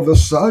all of a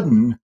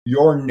sudden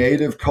your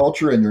native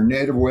culture and your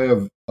native way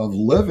of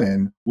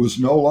living was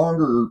no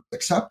longer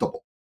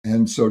acceptable.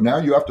 And so now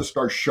you have to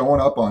start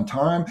showing up on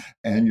time,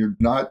 and you're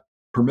not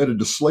permitted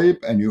to sleep,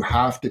 and you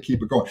have to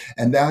keep it going.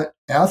 And that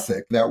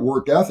ethic, that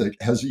work ethic,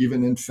 has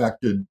even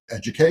infected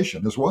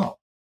education as well.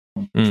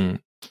 Mm.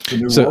 The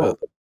new So, world.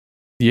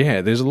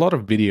 yeah, there's a lot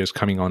of videos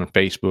coming on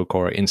Facebook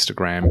or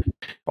Instagram.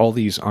 All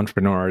these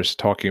entrepreneurs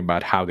talking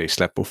about how they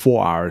slept for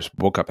 4 hours,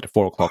 woke up at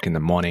 4 o'clock in the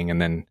morning,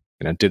 and then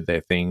did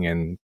their thing.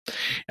 And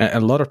a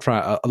lot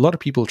of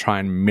people try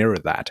and mirror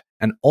that.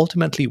 And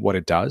ultimately, what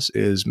it does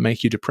is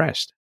make you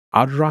depressed.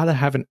 I'd rather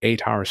have an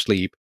 8 hour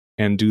sleep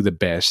and do the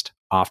best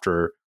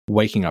after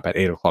waking up at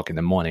 8 o'clock in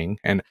the morning.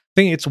 And I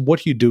think it's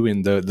what you do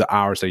in the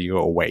hours that you're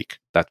awake.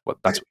 That's what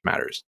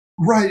matters.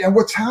 Right. And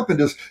what's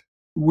happened is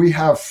we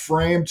have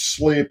framed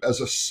sleep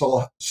as a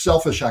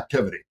selfish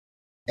activity.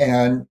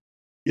 And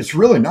it's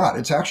really not.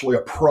 It's actually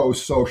a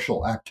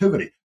pro-social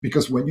activity,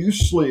 because when you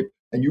sleep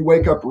and you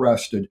wake up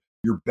rested,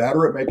 you're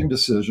better at making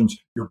decisions.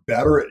 You're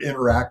better at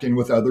interacting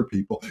with other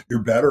people.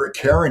 You're better at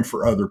caring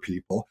for other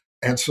people.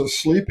 And so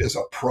sleep is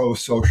a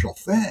pro-social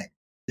thing.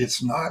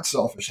 It's not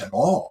selfish at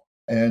all.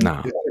 And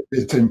No.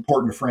 it's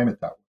important to frame it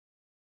that way.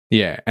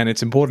 Yeah, and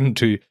it's important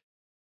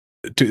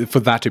for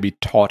that to be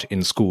taught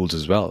in schools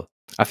as well.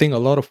 I think a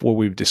lot of what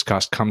we've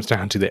discussed comes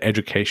down to the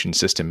education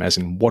system, as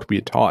in what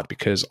we're taught,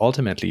 because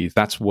ultimately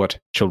that's what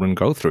children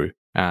go through.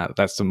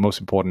 That's the most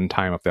important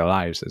time of their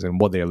lives, as in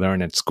what they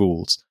learn at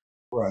schools,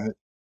 Right.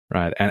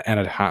 right, and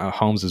at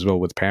homes as well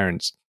with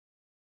parents.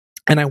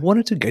 And I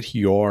wanted to get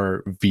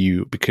your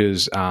view,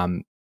 because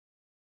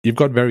you've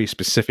got very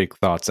specific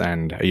thoughts,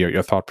 and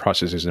your thought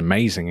process is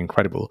amazing,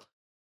 incredible.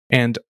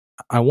 And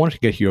I wanted to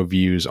get your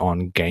views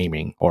on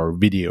gaming or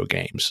video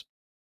games.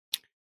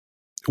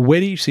 Where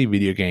do you see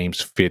video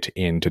games fit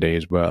in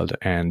today's world,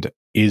 and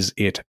is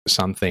it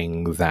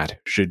something that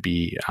should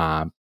be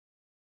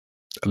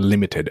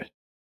limited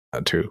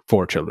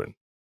for children?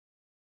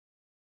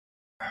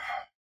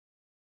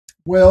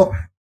 Well,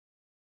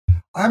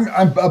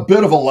 I'm a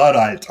bit of a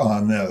Luddite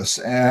on this,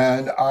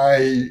 and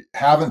I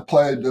haven't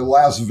played. The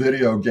last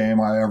video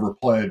game I ever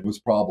played was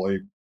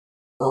probably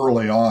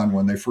early on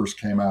when they first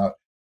came out,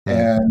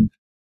 and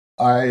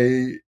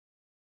I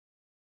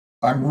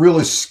I'm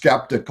really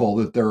skeptical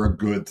that they're a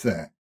good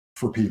thing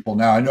for people.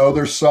 Now, I know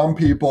there's some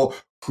people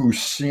who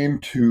seem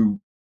to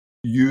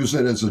use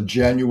it as a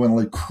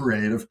genuinely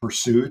creative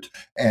pursuit,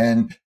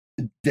 and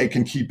they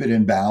can keep it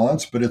in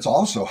balance, but it's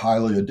also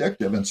highly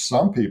addictive. And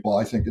some people,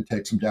 I think it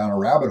takes them down a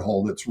rabbit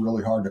hole that's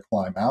really hard to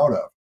climb out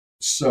of.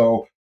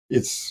 So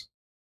it's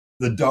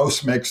the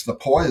dose makes the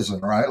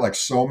poison, right? Like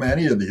so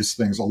many of these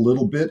things, a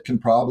little bit can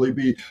probably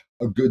be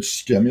a good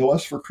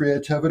stimulus for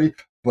creativity,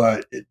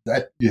 but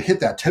that you hit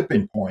that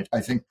tipping point,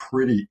 I think,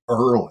 pretty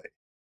early.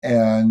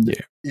 And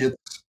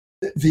it's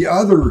the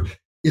other.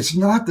 It's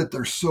not that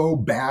they're so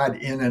bad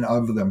in and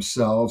of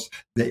themselves.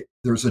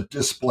 There's a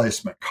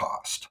displacement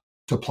cost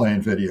to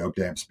playing video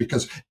games,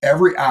 because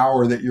every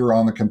hour that you're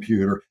on the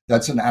computer,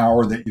 that's an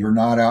hour that you're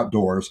not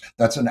outdoors.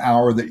 That's an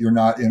hour that you're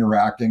not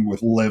interacting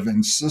with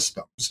living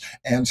systems.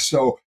 And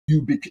so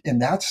in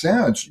that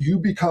sense, you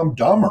become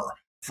dumber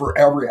for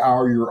every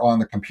hour you're on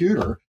the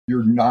computer.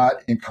 You're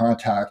not in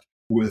contact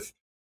with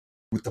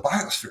the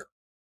biosphere.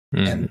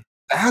 And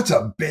that's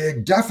a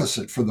big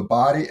deficit for the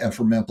body and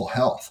for mental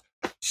health.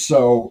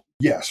 So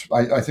yes,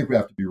 I think we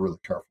have to be really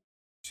careful.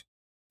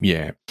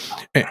 Yeah,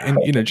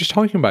 and just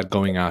talking about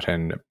going out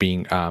and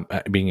being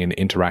in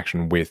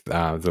interaction with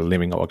the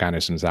living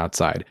organisms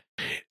outside.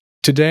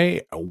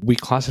 Today, we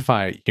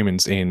classify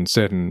humans in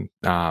certain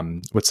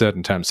with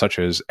certain terms, such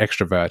as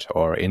extrovert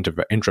or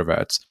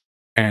introverts.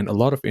 And a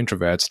lot of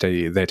introverts,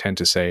 they tend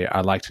to say,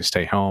 "I like to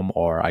stay home,"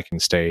 or "I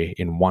can stay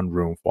in one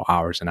room for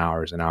hours and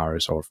hours and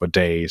hours, or for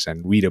days,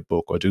 and read a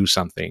book or do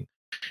something."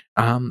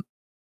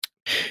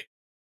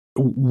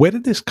 Where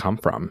did this come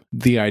from?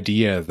 The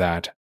idea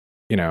that,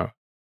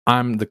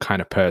 I'm the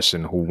kind of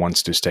person who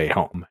wants to stay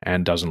home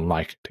and doesn't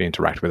like to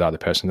interact with other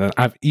persons. And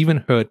I've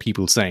even heard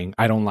people saying,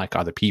 I don't like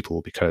other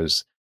people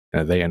because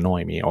they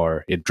annoy me,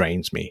 or it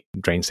drains the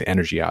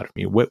energy out of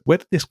me. Where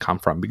did this come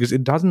from? Because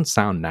it doesn't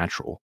sound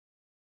natural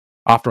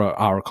after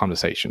our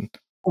conversation.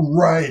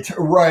 Right.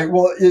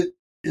 Well, it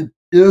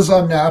is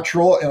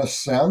unnatural in a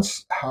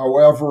sense.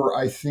 However,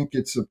 I think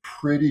it's a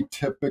pretty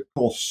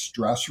typical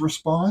stress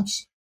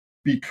response,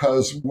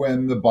 because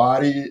when the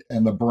body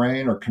and the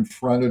brain are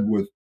confronted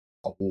with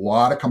a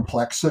lot of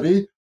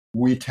complexity,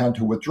 we tend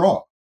to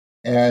withdraw.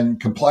 And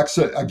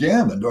complexity,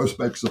 again, the dose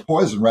makes the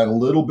poison, right? A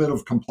little bit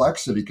of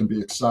complexity can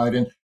be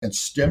exciting and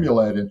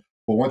stimulating.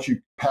 But once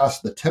you pass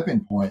the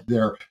tipping point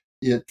there,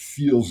 it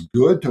feels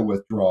good to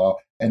withdraw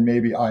and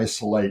maybe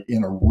isolate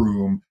in a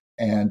room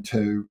and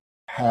to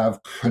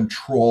have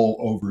control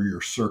over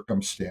your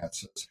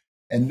circumstances.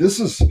 And this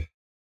is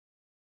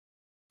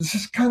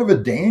kind of a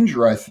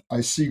danger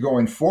I see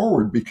going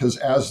forward, because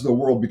as the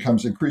world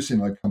becomes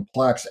increasingly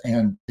complex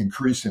and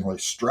increasingly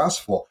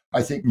stressful,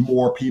 I think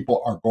more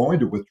people are going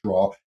to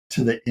withdraw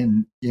to the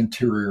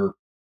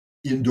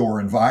indoor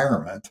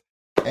environment.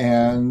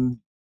 And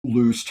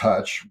lose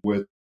touch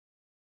with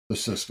the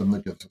system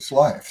that gives us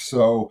life.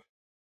 So,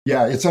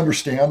 yeah, it's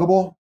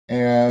understandable,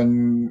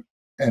 and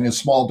in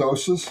small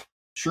doses,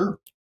 sure,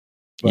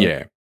 but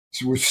Yeah.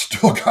 so we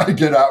still got to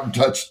get out and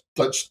touch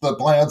the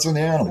plants and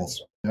the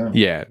animals. Yeah.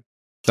 Yeah.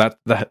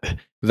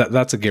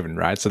 That's a given,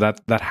 right? So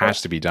that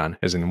has to be done,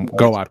 as in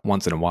go out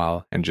once in a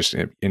while and just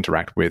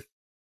interact with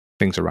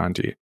things around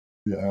you.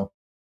 Yeah.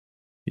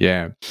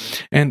 Yeah,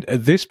 and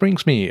this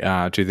brings me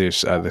to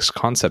this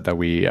concept that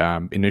we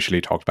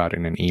initially talked about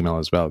in an email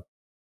as well,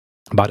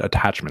 about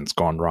attachments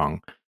gone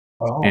wrong.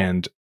 Oh,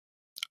 And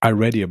I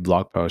read your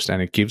blog post,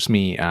 and it gives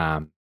me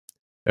a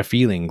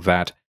feeling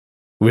that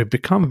we've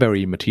become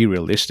very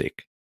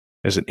materialistic,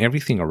 as in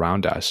everything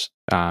around us.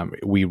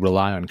 We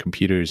rely on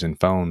computers and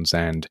phones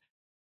and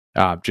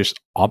just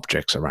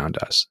objects around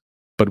us,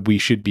 but we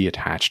should be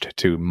attached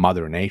to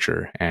Mother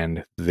Nature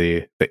and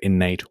the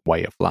innate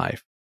way of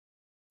life.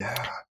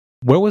 yeah.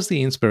 Where was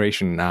the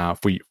inspiration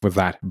for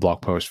that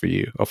blog post for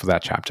you, or for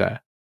that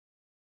chapter?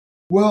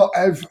 Well,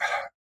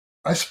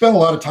 I spent a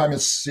lot of time in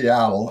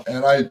Seattle,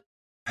 and I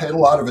paid a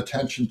lot of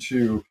attention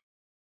to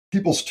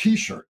people's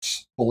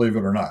T-shirts, believe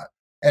it or not.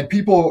 And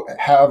people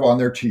have on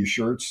their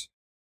T-shirts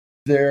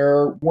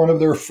they're one of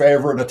their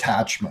favorite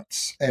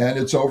attachments, and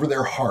it's over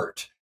their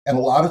heart. And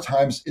a lot of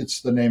times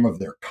it's the name of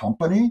their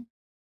company,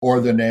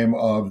 or the name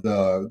of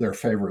their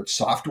favorite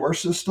software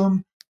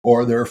system,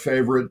 or their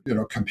favorite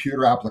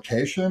computer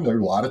application.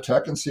 There's a lot of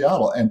tech in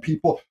Seattle, and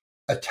people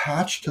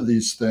attach to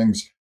these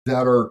things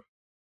that are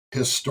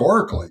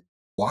historically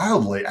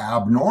wildly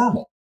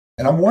abnormal.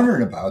 And I'm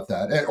wondering about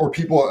that. Or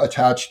people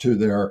attach to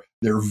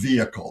their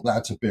vehicle.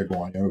 That's a big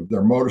one.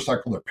 Their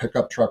motorcycle, their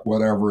pickup truck,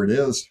 whatever it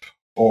is,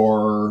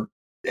 or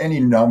any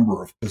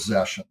number of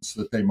possessions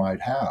that they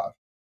might have.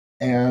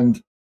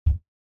 And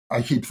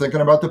I keep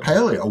thinking about the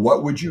paleo.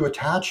 What would you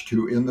attach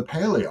to in the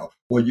paleo?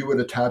 Well, you would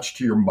attach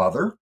to your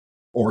mother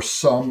or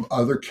some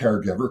other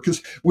caregiver,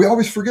 because we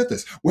always forget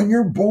this. When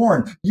you're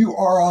born, you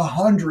are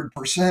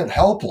 100%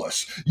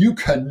 helpless. You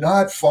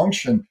cannot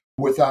function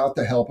without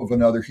the help of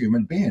another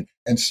human being.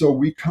 And so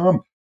we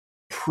come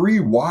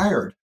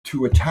pre-wired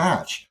to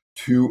attach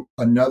to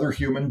another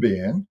human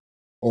being,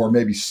 or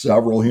maybe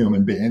several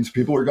human beings.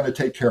 People are going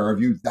to take care of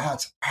you.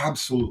 That's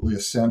absolutely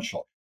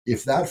essential.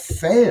 If that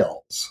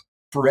fails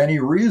for any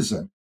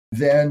reason,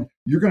 then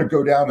you're going to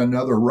go down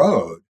another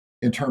road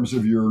in terms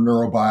of your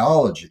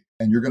neurobiology,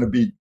 and you're going to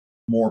be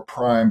more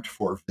primed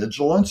for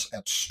vigilance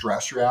and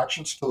stress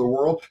reactions to the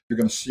world. You're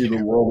going to see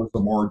the world as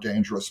a more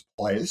dangerous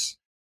place.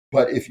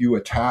 But if you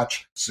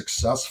attach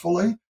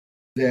successfully,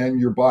 then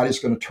your body's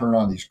going to turn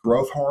on these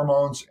growth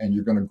hormones, and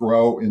you're going to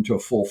grow into a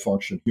full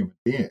function human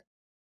being.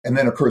 And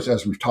then, of course,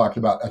 as we've talked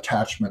about,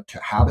 attachment to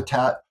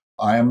habitat.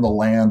 I am the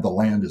land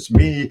is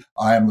me.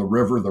 I am the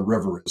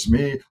river is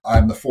me. I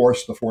am the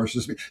forest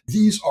is me.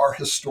 These are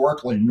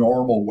historically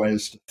normal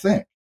ways to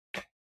think.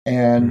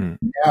 And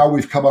now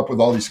we've come up with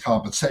all these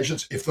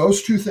compensations. If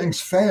those two things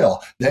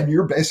fail, then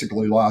you're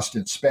basically lost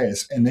in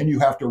space. And then you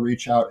have to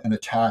reach out and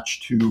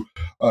attach to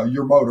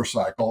your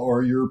motorcycle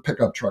or your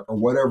pickup truck or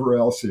whatever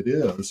else it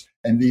is.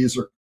 And these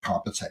are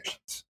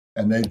compensations.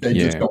 And they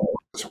just don't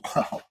work as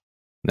well.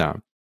 No.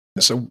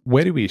 So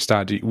where do we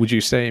start? Would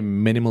you say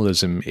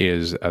minimalism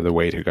is the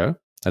way to go?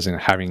 As in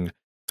having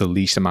the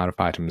least amount of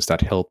items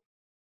that help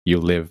you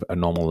live a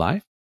normal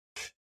life?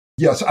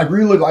 Yes, I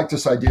really like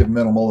this idea of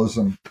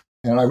minimalism.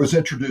 And I was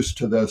introduced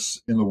to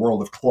this in the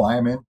world of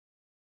climbing,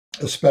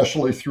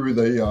 especially through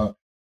the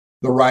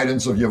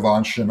writings of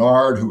Yvon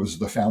Chouinard, who was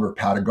the founder of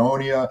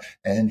Patagonia.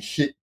 And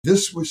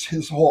this was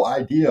his whole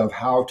idea of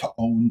how to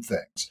own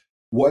things,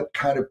 what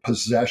kind of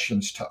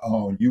possessions to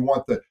own. You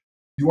want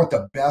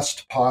the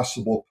best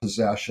possible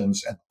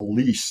possessions and the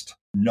least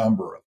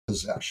number of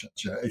possessions.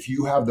 If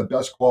you have the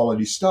best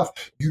quality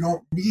stuff, you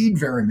don't need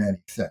very many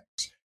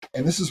things.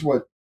 And this is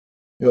what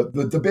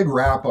the big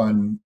rap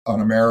on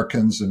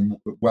Americans and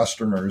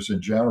Westerners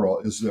in general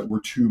is that we're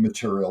too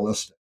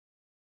materialistic.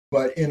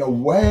 But in a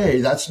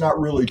way, that's not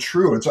really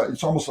true.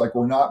 It's almost like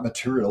we're not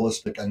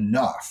materialistic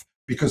enough,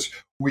 because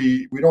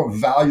we don't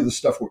value the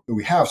stuff that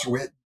we have. So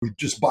we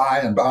just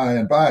buy and buy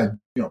and buy,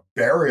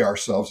 bury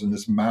ourselves in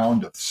this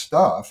mound of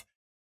stuff,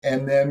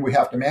 and then we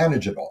have to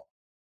manage it all.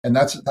 And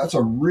that's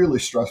a really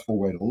stressful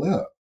way to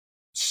live.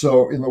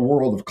 So in the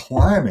world of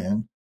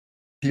climbing,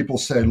 people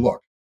say,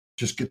 look,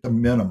 just get the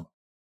minimum,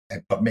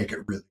 but make it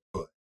really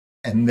good.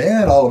 And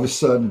then all of a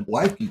sudden,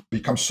 life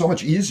becomes so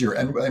much easier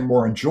and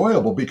more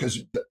enjoyable,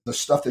 because the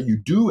stuff that you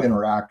do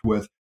interact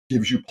with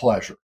gives you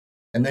pleasure.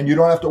 And then you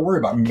don't have to worry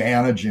about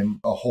managing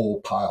a whole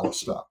pile of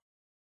stuff.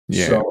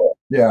 Yeah. So,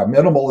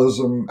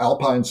 minimalism,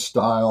 alpine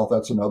style,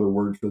 that's another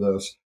word for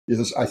this,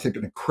 is, I think,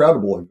 an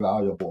incredibly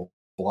valuable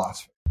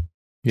philosophy.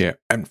 Yeah.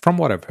 And from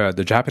what I've heard,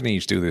 the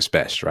Japanese do this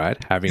best, right?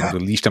 Having the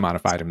least amount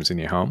of items in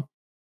your home.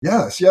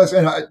 Yes.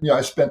 And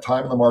I spent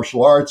time in the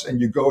martial arts, and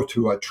you go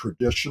to a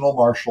traditional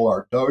martial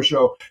art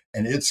dojo,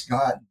 and it's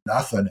got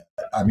nothing in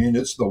it. I mean,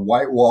 it's the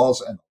white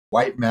walls and the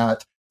white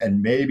mat,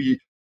 and maybe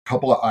a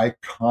couple of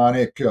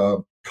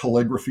iconic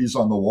calligraphies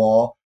on the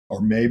wall,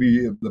 or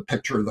maybe the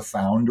picture of the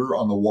founder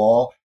on the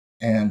wall.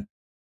 and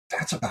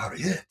that's about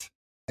it.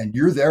 And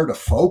you're there to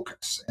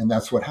focus, and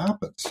that's what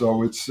happens.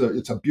 So it's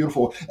a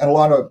beautiful, and a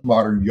lot of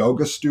modern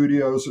yoga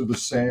studios are the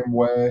same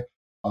way.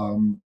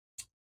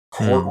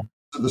 Courtrooms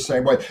are the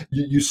same way.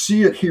 You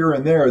see it here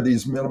and there,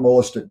 these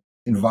minimalistic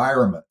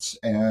environments,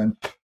 and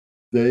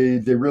they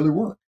really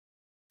work.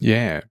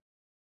 Yeah.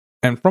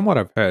 And from what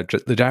I've heard,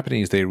 the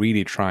Japanese, they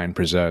really try and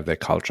preserve their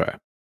culture.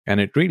 And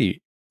it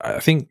really, I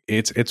think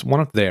it's one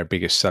of their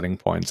biggest selling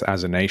points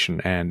as a nation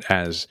and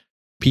as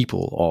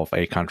people of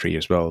a country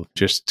as well,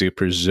 just to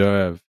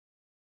preserve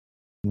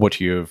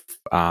what you've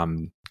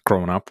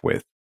grown up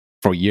with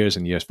for years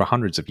and years, for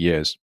hundreds of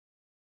years.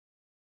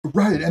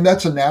 Right. And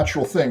that's a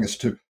natural thing, is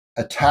to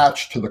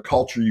attach to the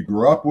culture you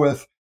grew up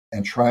with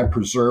and try and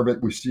preserve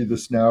it. We see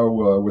this now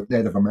with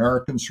Native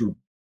Americans who are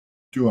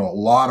doing a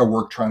lot of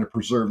work trying to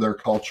preserve their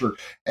culture.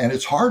 And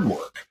it's hard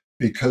work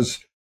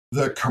because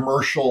the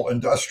commercial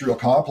industrial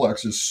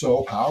complex is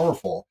so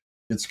powerful.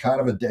 It's kind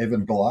of a David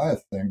and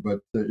Goliath thing, but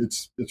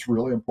it's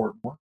really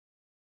important work.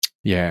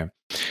 Yeah.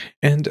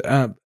 And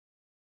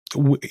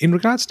in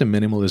regards to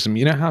minimalism,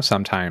 you know how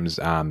sometimes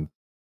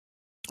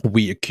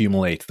we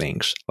accumulate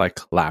things like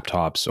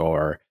laptops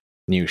or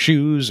new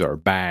shoes or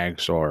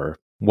bags or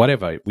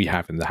whatever we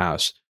have in the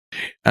house.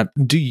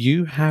 Do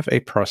you have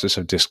a process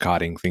of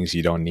discarding things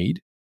you don't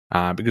need?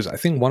 Because I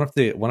think one of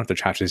the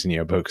chapters in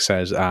your book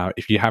says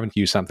if you haven't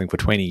used something for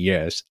 20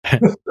 years,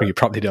 you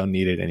probably don't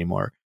need it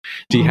anymore.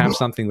 Do you have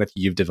something that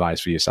you've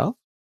devised for yourself?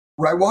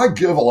 Right. Well, I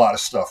give a lot of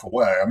stuff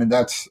away. I mean,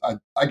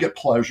 I get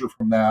pleasure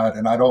from that,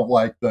 and I don't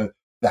like the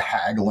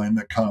haggling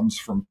that comes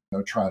from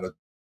trying to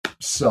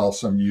sell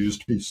some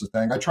used piece of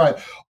thing. I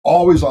try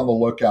always on the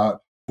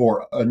lookout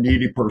for a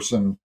needy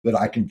person that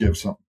I can give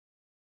something,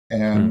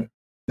 and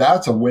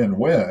that's a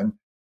win-win.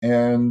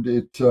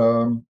 And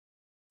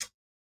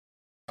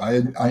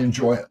I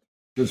enjoy it. It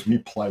gives me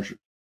pleasure.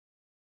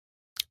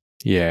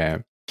 Yeah,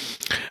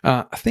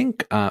 I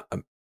think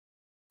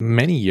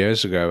many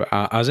years ago,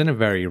 I was in a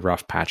very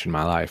rough patch in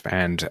my life,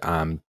 and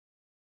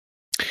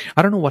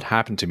I don't know what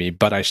happened to me,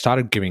 but I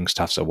started giving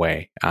stuffs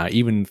away,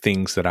 even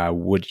things that I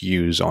would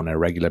use on a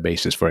regular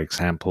basis. For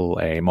example,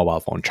 a mobile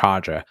phone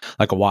charger,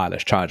 like a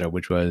wireless charger,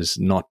 which was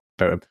not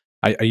very.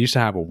 I used to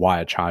have a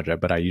wired charger,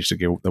 but I used to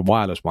give the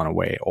wireless one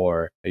away,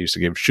 or I used to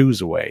give shoes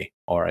away,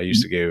 or I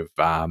used to give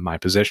my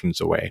possessions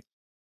away.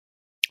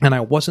 And I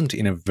wasn't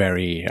in a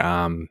very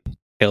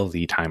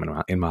healthy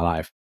time in my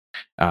life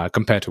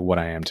compared to what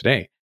I am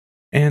today.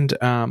 And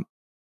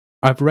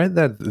I've read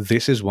that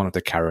this is one of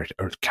the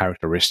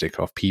characteristic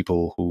of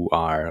people who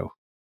are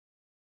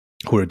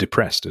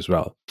depressed as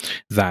well.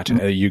 That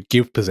you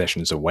give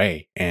possessions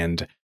away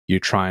and you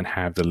try and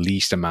have the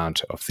least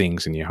amount of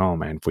things in your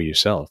home and for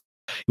yourself,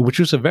 which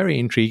was a very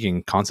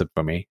intriguing concept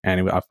for me,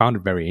 and I found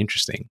it very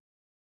interesting.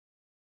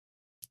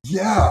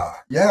 Yeah,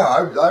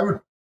 I would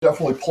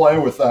definitely play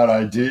with that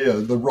idea.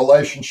 The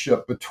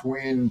relationship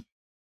between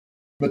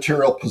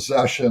material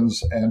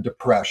possessions and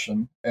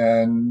depression,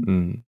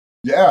 and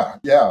yeah,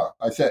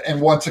 I think, and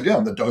once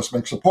again, the dose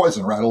makes a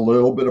poison, right? A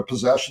little bit of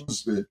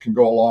possessions, it can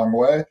go a long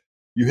way.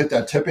 You hit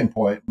that tipping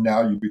point, and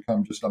now you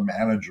become just a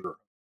manager of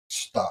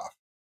stuff,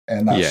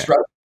 and that's stress.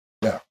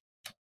 Yeah,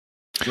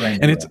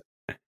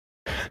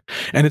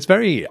 and it's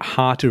very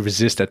hard to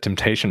resist that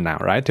temptation now,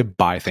 right? To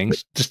buy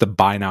things, just the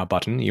buy now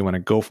button. You want to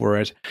go for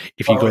it.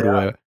 If you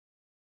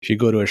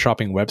go to a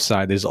shopping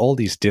website, there's all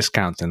these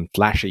discounts and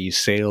flashy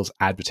sales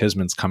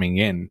advertisements coming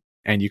in,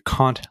 and you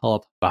can't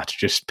help but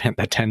just spend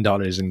that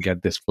 $10 and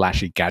get this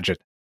flashy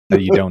gadget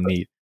that you don't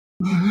need.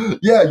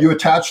 Yeah, you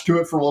attach to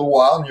it for a little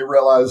while, and you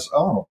realize,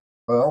 oh,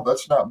 well,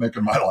 that's not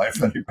making my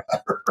life any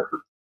better.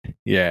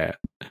 Yeah.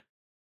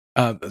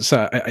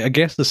 So I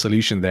guess the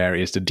solution there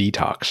is to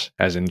detox,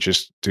 as in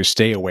just to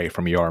stay away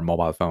from your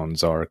mobile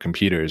phones or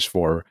computers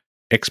for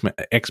X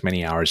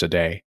many hours a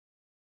day.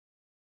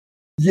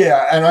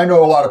 Yeah, and I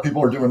know a lot of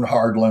people are doing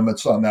hard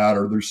limits on that,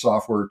 or there's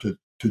software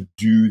to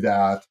do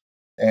that.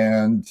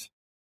 And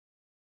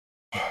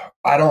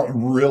I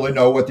don't really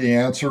know what the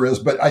answer is,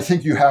 but I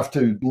think you have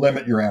to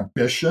limit your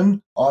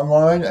ambition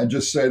online and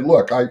just say,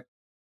 look,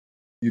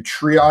 you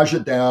triage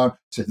it down,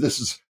 say this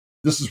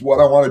is what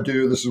I want to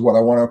do, this is what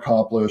I want to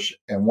accomplish,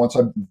 and once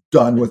I'm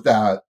done with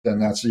that, then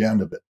that's the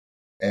end of it.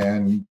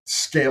 And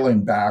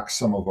scaling back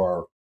some of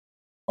our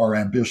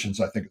ambitions,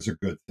 I think, is a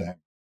good thing.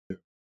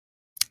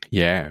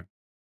 Yeah.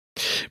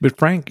 But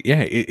Frank,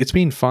 yeah, it's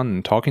been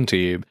fun talking to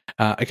you.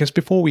 I guess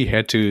before we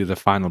head to the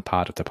final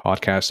part of the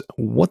podcast,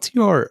 what's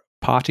your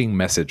parting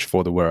message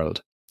for the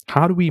world?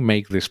 How do we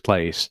make this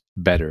place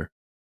better?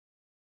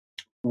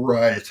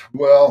 Right.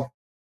 Well,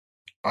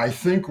 I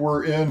think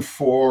we're in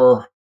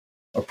for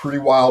a pretty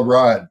wild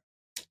ride,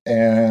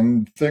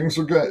 and things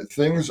are good.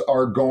 Things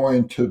are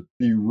going to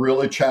be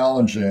really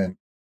challenging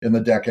in the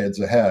decades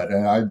ahead,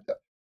 and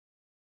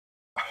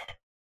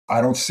I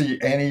don't see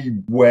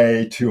any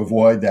way to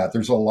avoid that.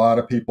 There's a lot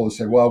of people who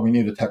say, well, we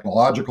need a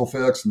technological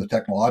fix, and the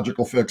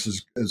technological fix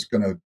is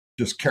going to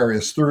just carry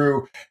us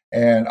through.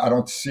 And I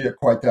don't see it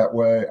quite that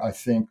way. I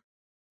think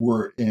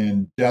we're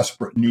in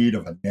desperate need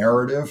of a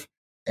narrative.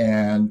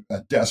 and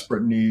a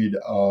desperate need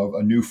of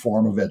a new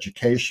form of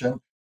education,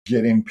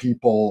 getting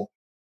people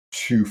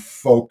to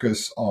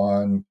focus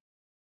on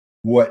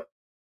what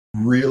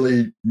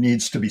really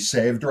needs to be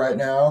saved right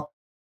now,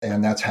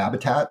 and that's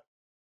habitat.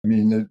 I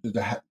mean,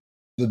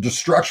 the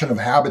destruction of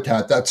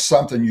habitat, that's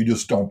something you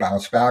just don't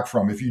bounce back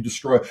from. If you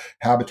destroy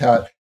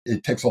habitat,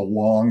 it takes a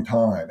long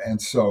time.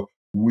 And so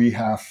we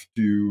have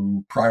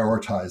to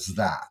prioritize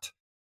that.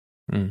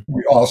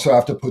 We also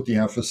have to put the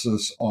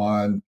emphasis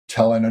on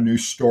telling a new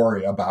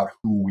story about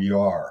who we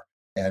are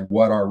and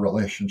what our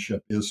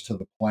relationship is to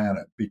the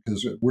planet,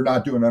 because we're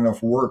not doing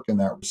enough work in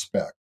that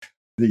respect.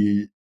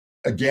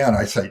 Again,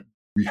 I say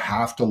we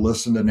have to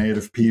listen to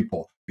Native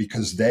people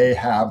because they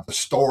have the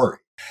story,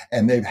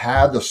 and they've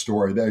had the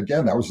story.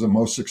 That was the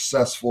most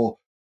successful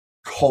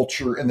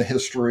culture in the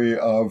history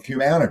of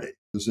humanity,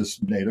 is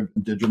this Native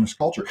indigenous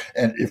culture.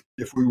 And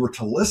if we were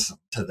to listen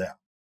to them,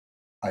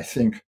 I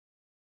think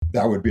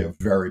that would be a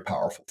very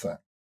powerful thing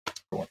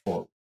going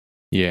forward.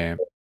 Yeah.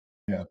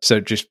 Yeah. So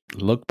just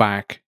look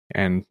back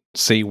and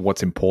see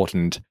what's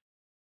important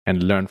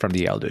and learn from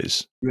the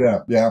elders.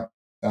 Yeah,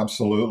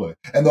 absolutely.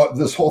 And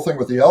this whole thing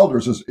with the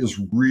elders is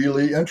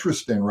really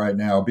interesting right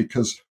now,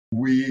 because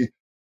we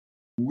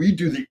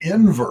do the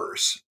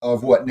inverse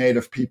of what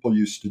Native people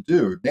used to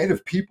do.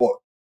 Native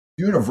people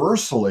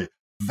universally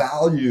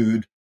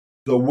valued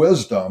the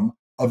wisdom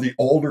of the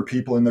older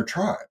people in their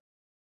tribe,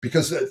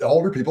 because the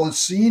older people had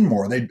seen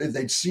more.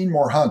 They'd seen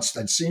more hunts.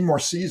 They'd seen more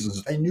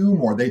seasons. They knew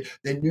more. They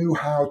knew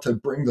how to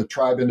bring the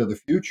tribe into the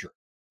future.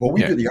 But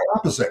we do the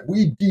opposite.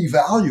 We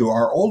devalue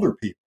our older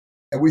people,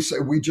 and we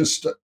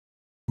just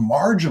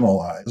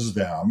marginalize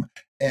them,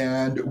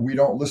 and we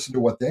don't listen to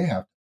what they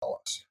have to tell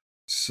us.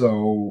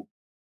 So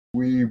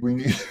we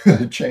need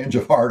a change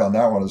of heart on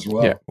that one as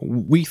well. Yeah,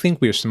 we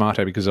think we're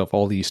smarter because of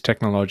all these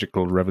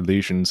technological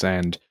revolutions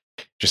and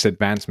just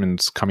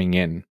advancements coming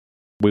in.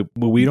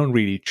 We don't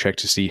really check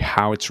to see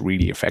how it's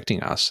really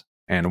affecting us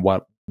and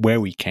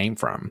where we came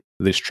from,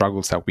 the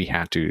struggles that we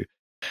had to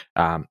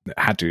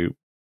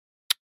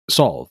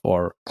solve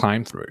or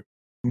climb through.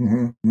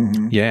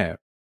 Yeah,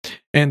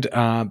 and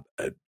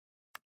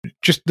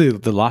just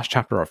the last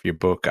chapter of your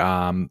book,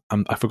 I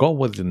forgot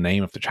what the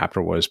name of the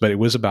chapter was, but it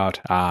was about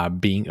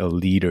being a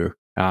leader,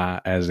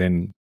 as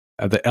in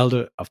the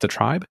elder of the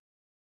tribe.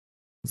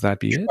 Does that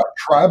be it?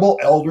 Tribal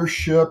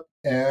eldership,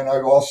 and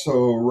I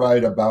also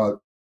write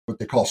about what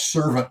they call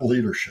servant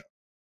leadership.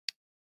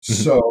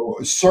 So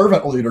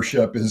servant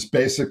leadership is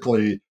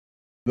basically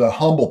the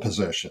humble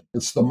position.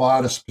 It's the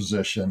modest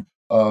position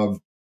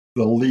of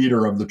the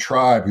leader of the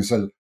tribe who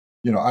says,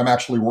 I'm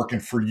actually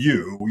working for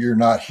you. You're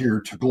not here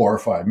to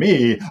glorify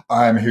me.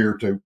 I'm here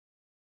to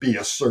be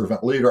a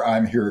servant leader.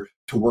 I'm here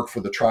to work for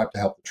the tribe, to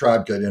help the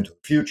tribe get into the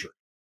future.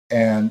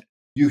 And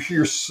you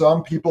hear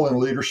some people in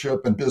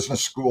leadership and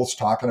business schools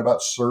talking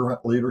about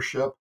servant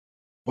leadership,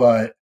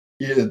 but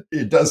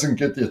it doesn't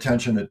get the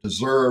attention it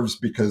deserves,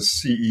 because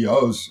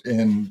CEOs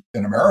in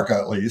America,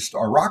 at least,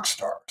 are rock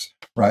stars,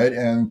 right?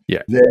 And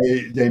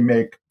they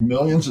make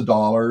millions of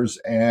dollars,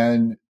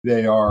 and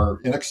they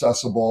are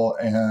inaccessible,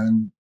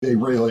 and they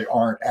really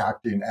aren't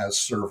acting as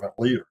servant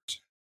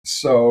leaders.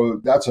 So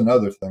that's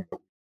another thing that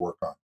we work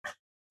on.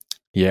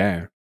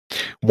 Yeah.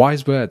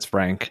 Wise words,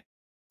 Frank.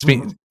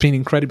 It's been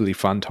incredibly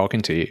fun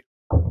talking to you.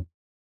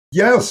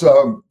 Yes,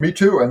 me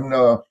too.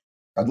 And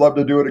I'd love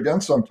to do it again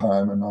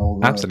sometime. And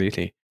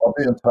Absolutely. I'll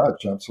be in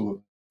touch.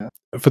 Absolutely. Yeah.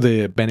 For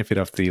the benefit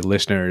of the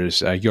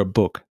listeners, your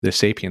book, The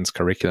Sapiens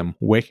Curriculum,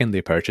 where can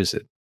they purchase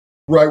it?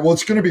 Right. Well,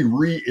 it's going to be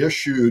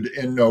reissued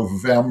in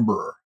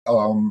November.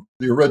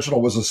 The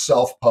original was a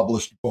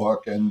self-published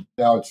book, and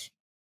now it's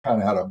kind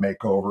of had a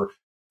makeover,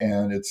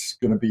 and it's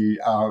going to be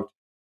out.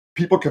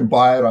 People can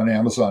buy it on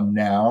Amazon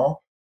now,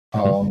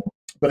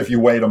 but if you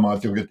wait a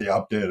month, you'll get the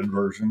updated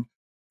version.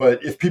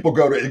 But if people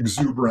go to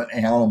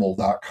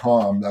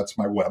exuberantanimal.com, that's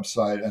my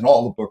website, and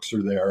all the books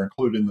are there,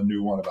 including the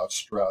new one about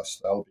stress.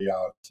 That'll be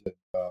out in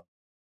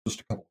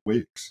just a couple of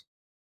weeks.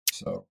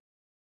 So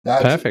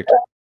that's perfect.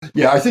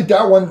 Yeah, I think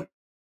that one,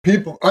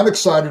 I'm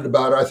excited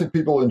about it. I think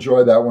people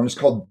enjoy that one. It's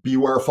called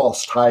Beware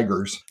False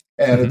Tigers,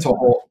 and it's a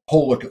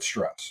whole look at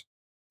stress.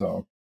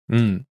 So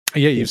yeah,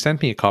 you've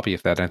sent me a copy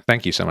of that, and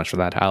thank you so much for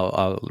that.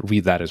 I'll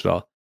read that as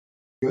well.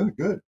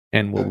 Good.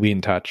 And we'll be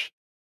in touch.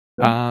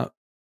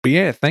 But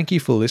yeah, thank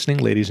you for listening,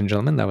 ladies and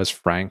gentlemen. That was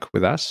Frank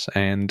with us.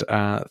 And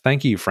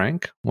thank you,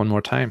 Frank, one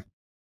more time.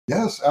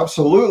 Yes,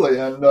 absolutely.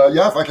 And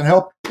if I can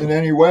help in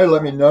any way,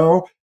 let me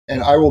know.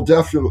 And I will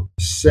definitely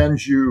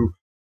send you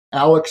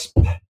Alex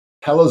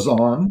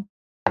Pelizon,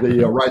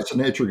 the Rights of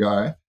Nature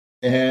guy,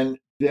 and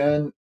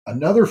then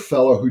another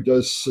fellow who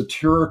does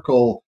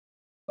satirical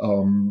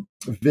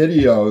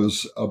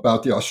videos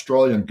about the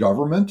Australian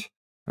government.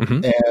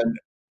 And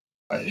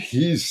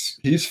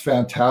he's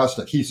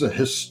fantastic. He's a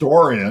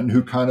historian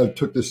who kind of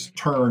took this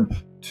turn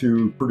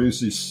to produce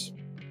these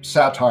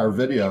satire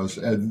videos,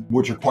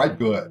 which are quite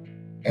good,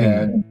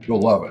 and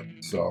you'll love it.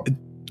 So,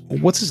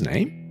 what's his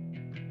name?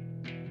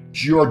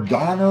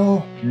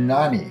 Giordano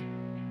Nani.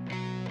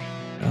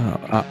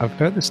 I've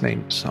heard this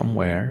name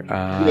somewhere.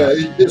 Yeah,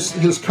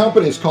 his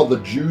company is called the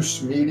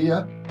Juice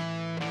Media.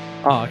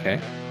 Oh, okay.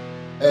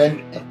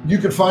 And you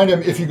can find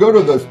him if you go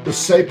to the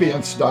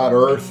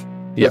sapience.earth.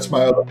 That's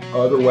my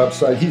other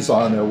website. He's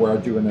on there where I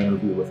do an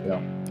interview with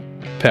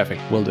him.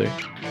 Perfect. Will do.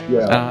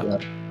 Yeah.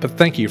 But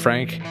thank you,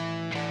 Frank.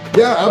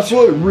 Yeah,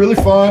 absolutely. Really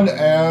fun,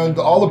 and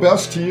all the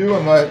best to you.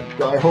 And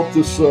I hope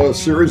this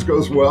series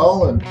goes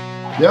well. And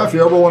yeah, if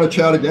you ever want to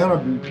chat again,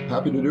 I'd be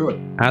happy to do it.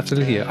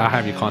 Absolutely. I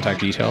have your contact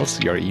details,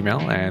 your email,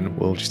 and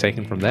we'll just take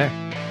it from there.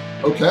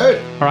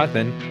 Okay. All right,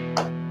 then.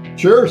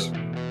 Cheers.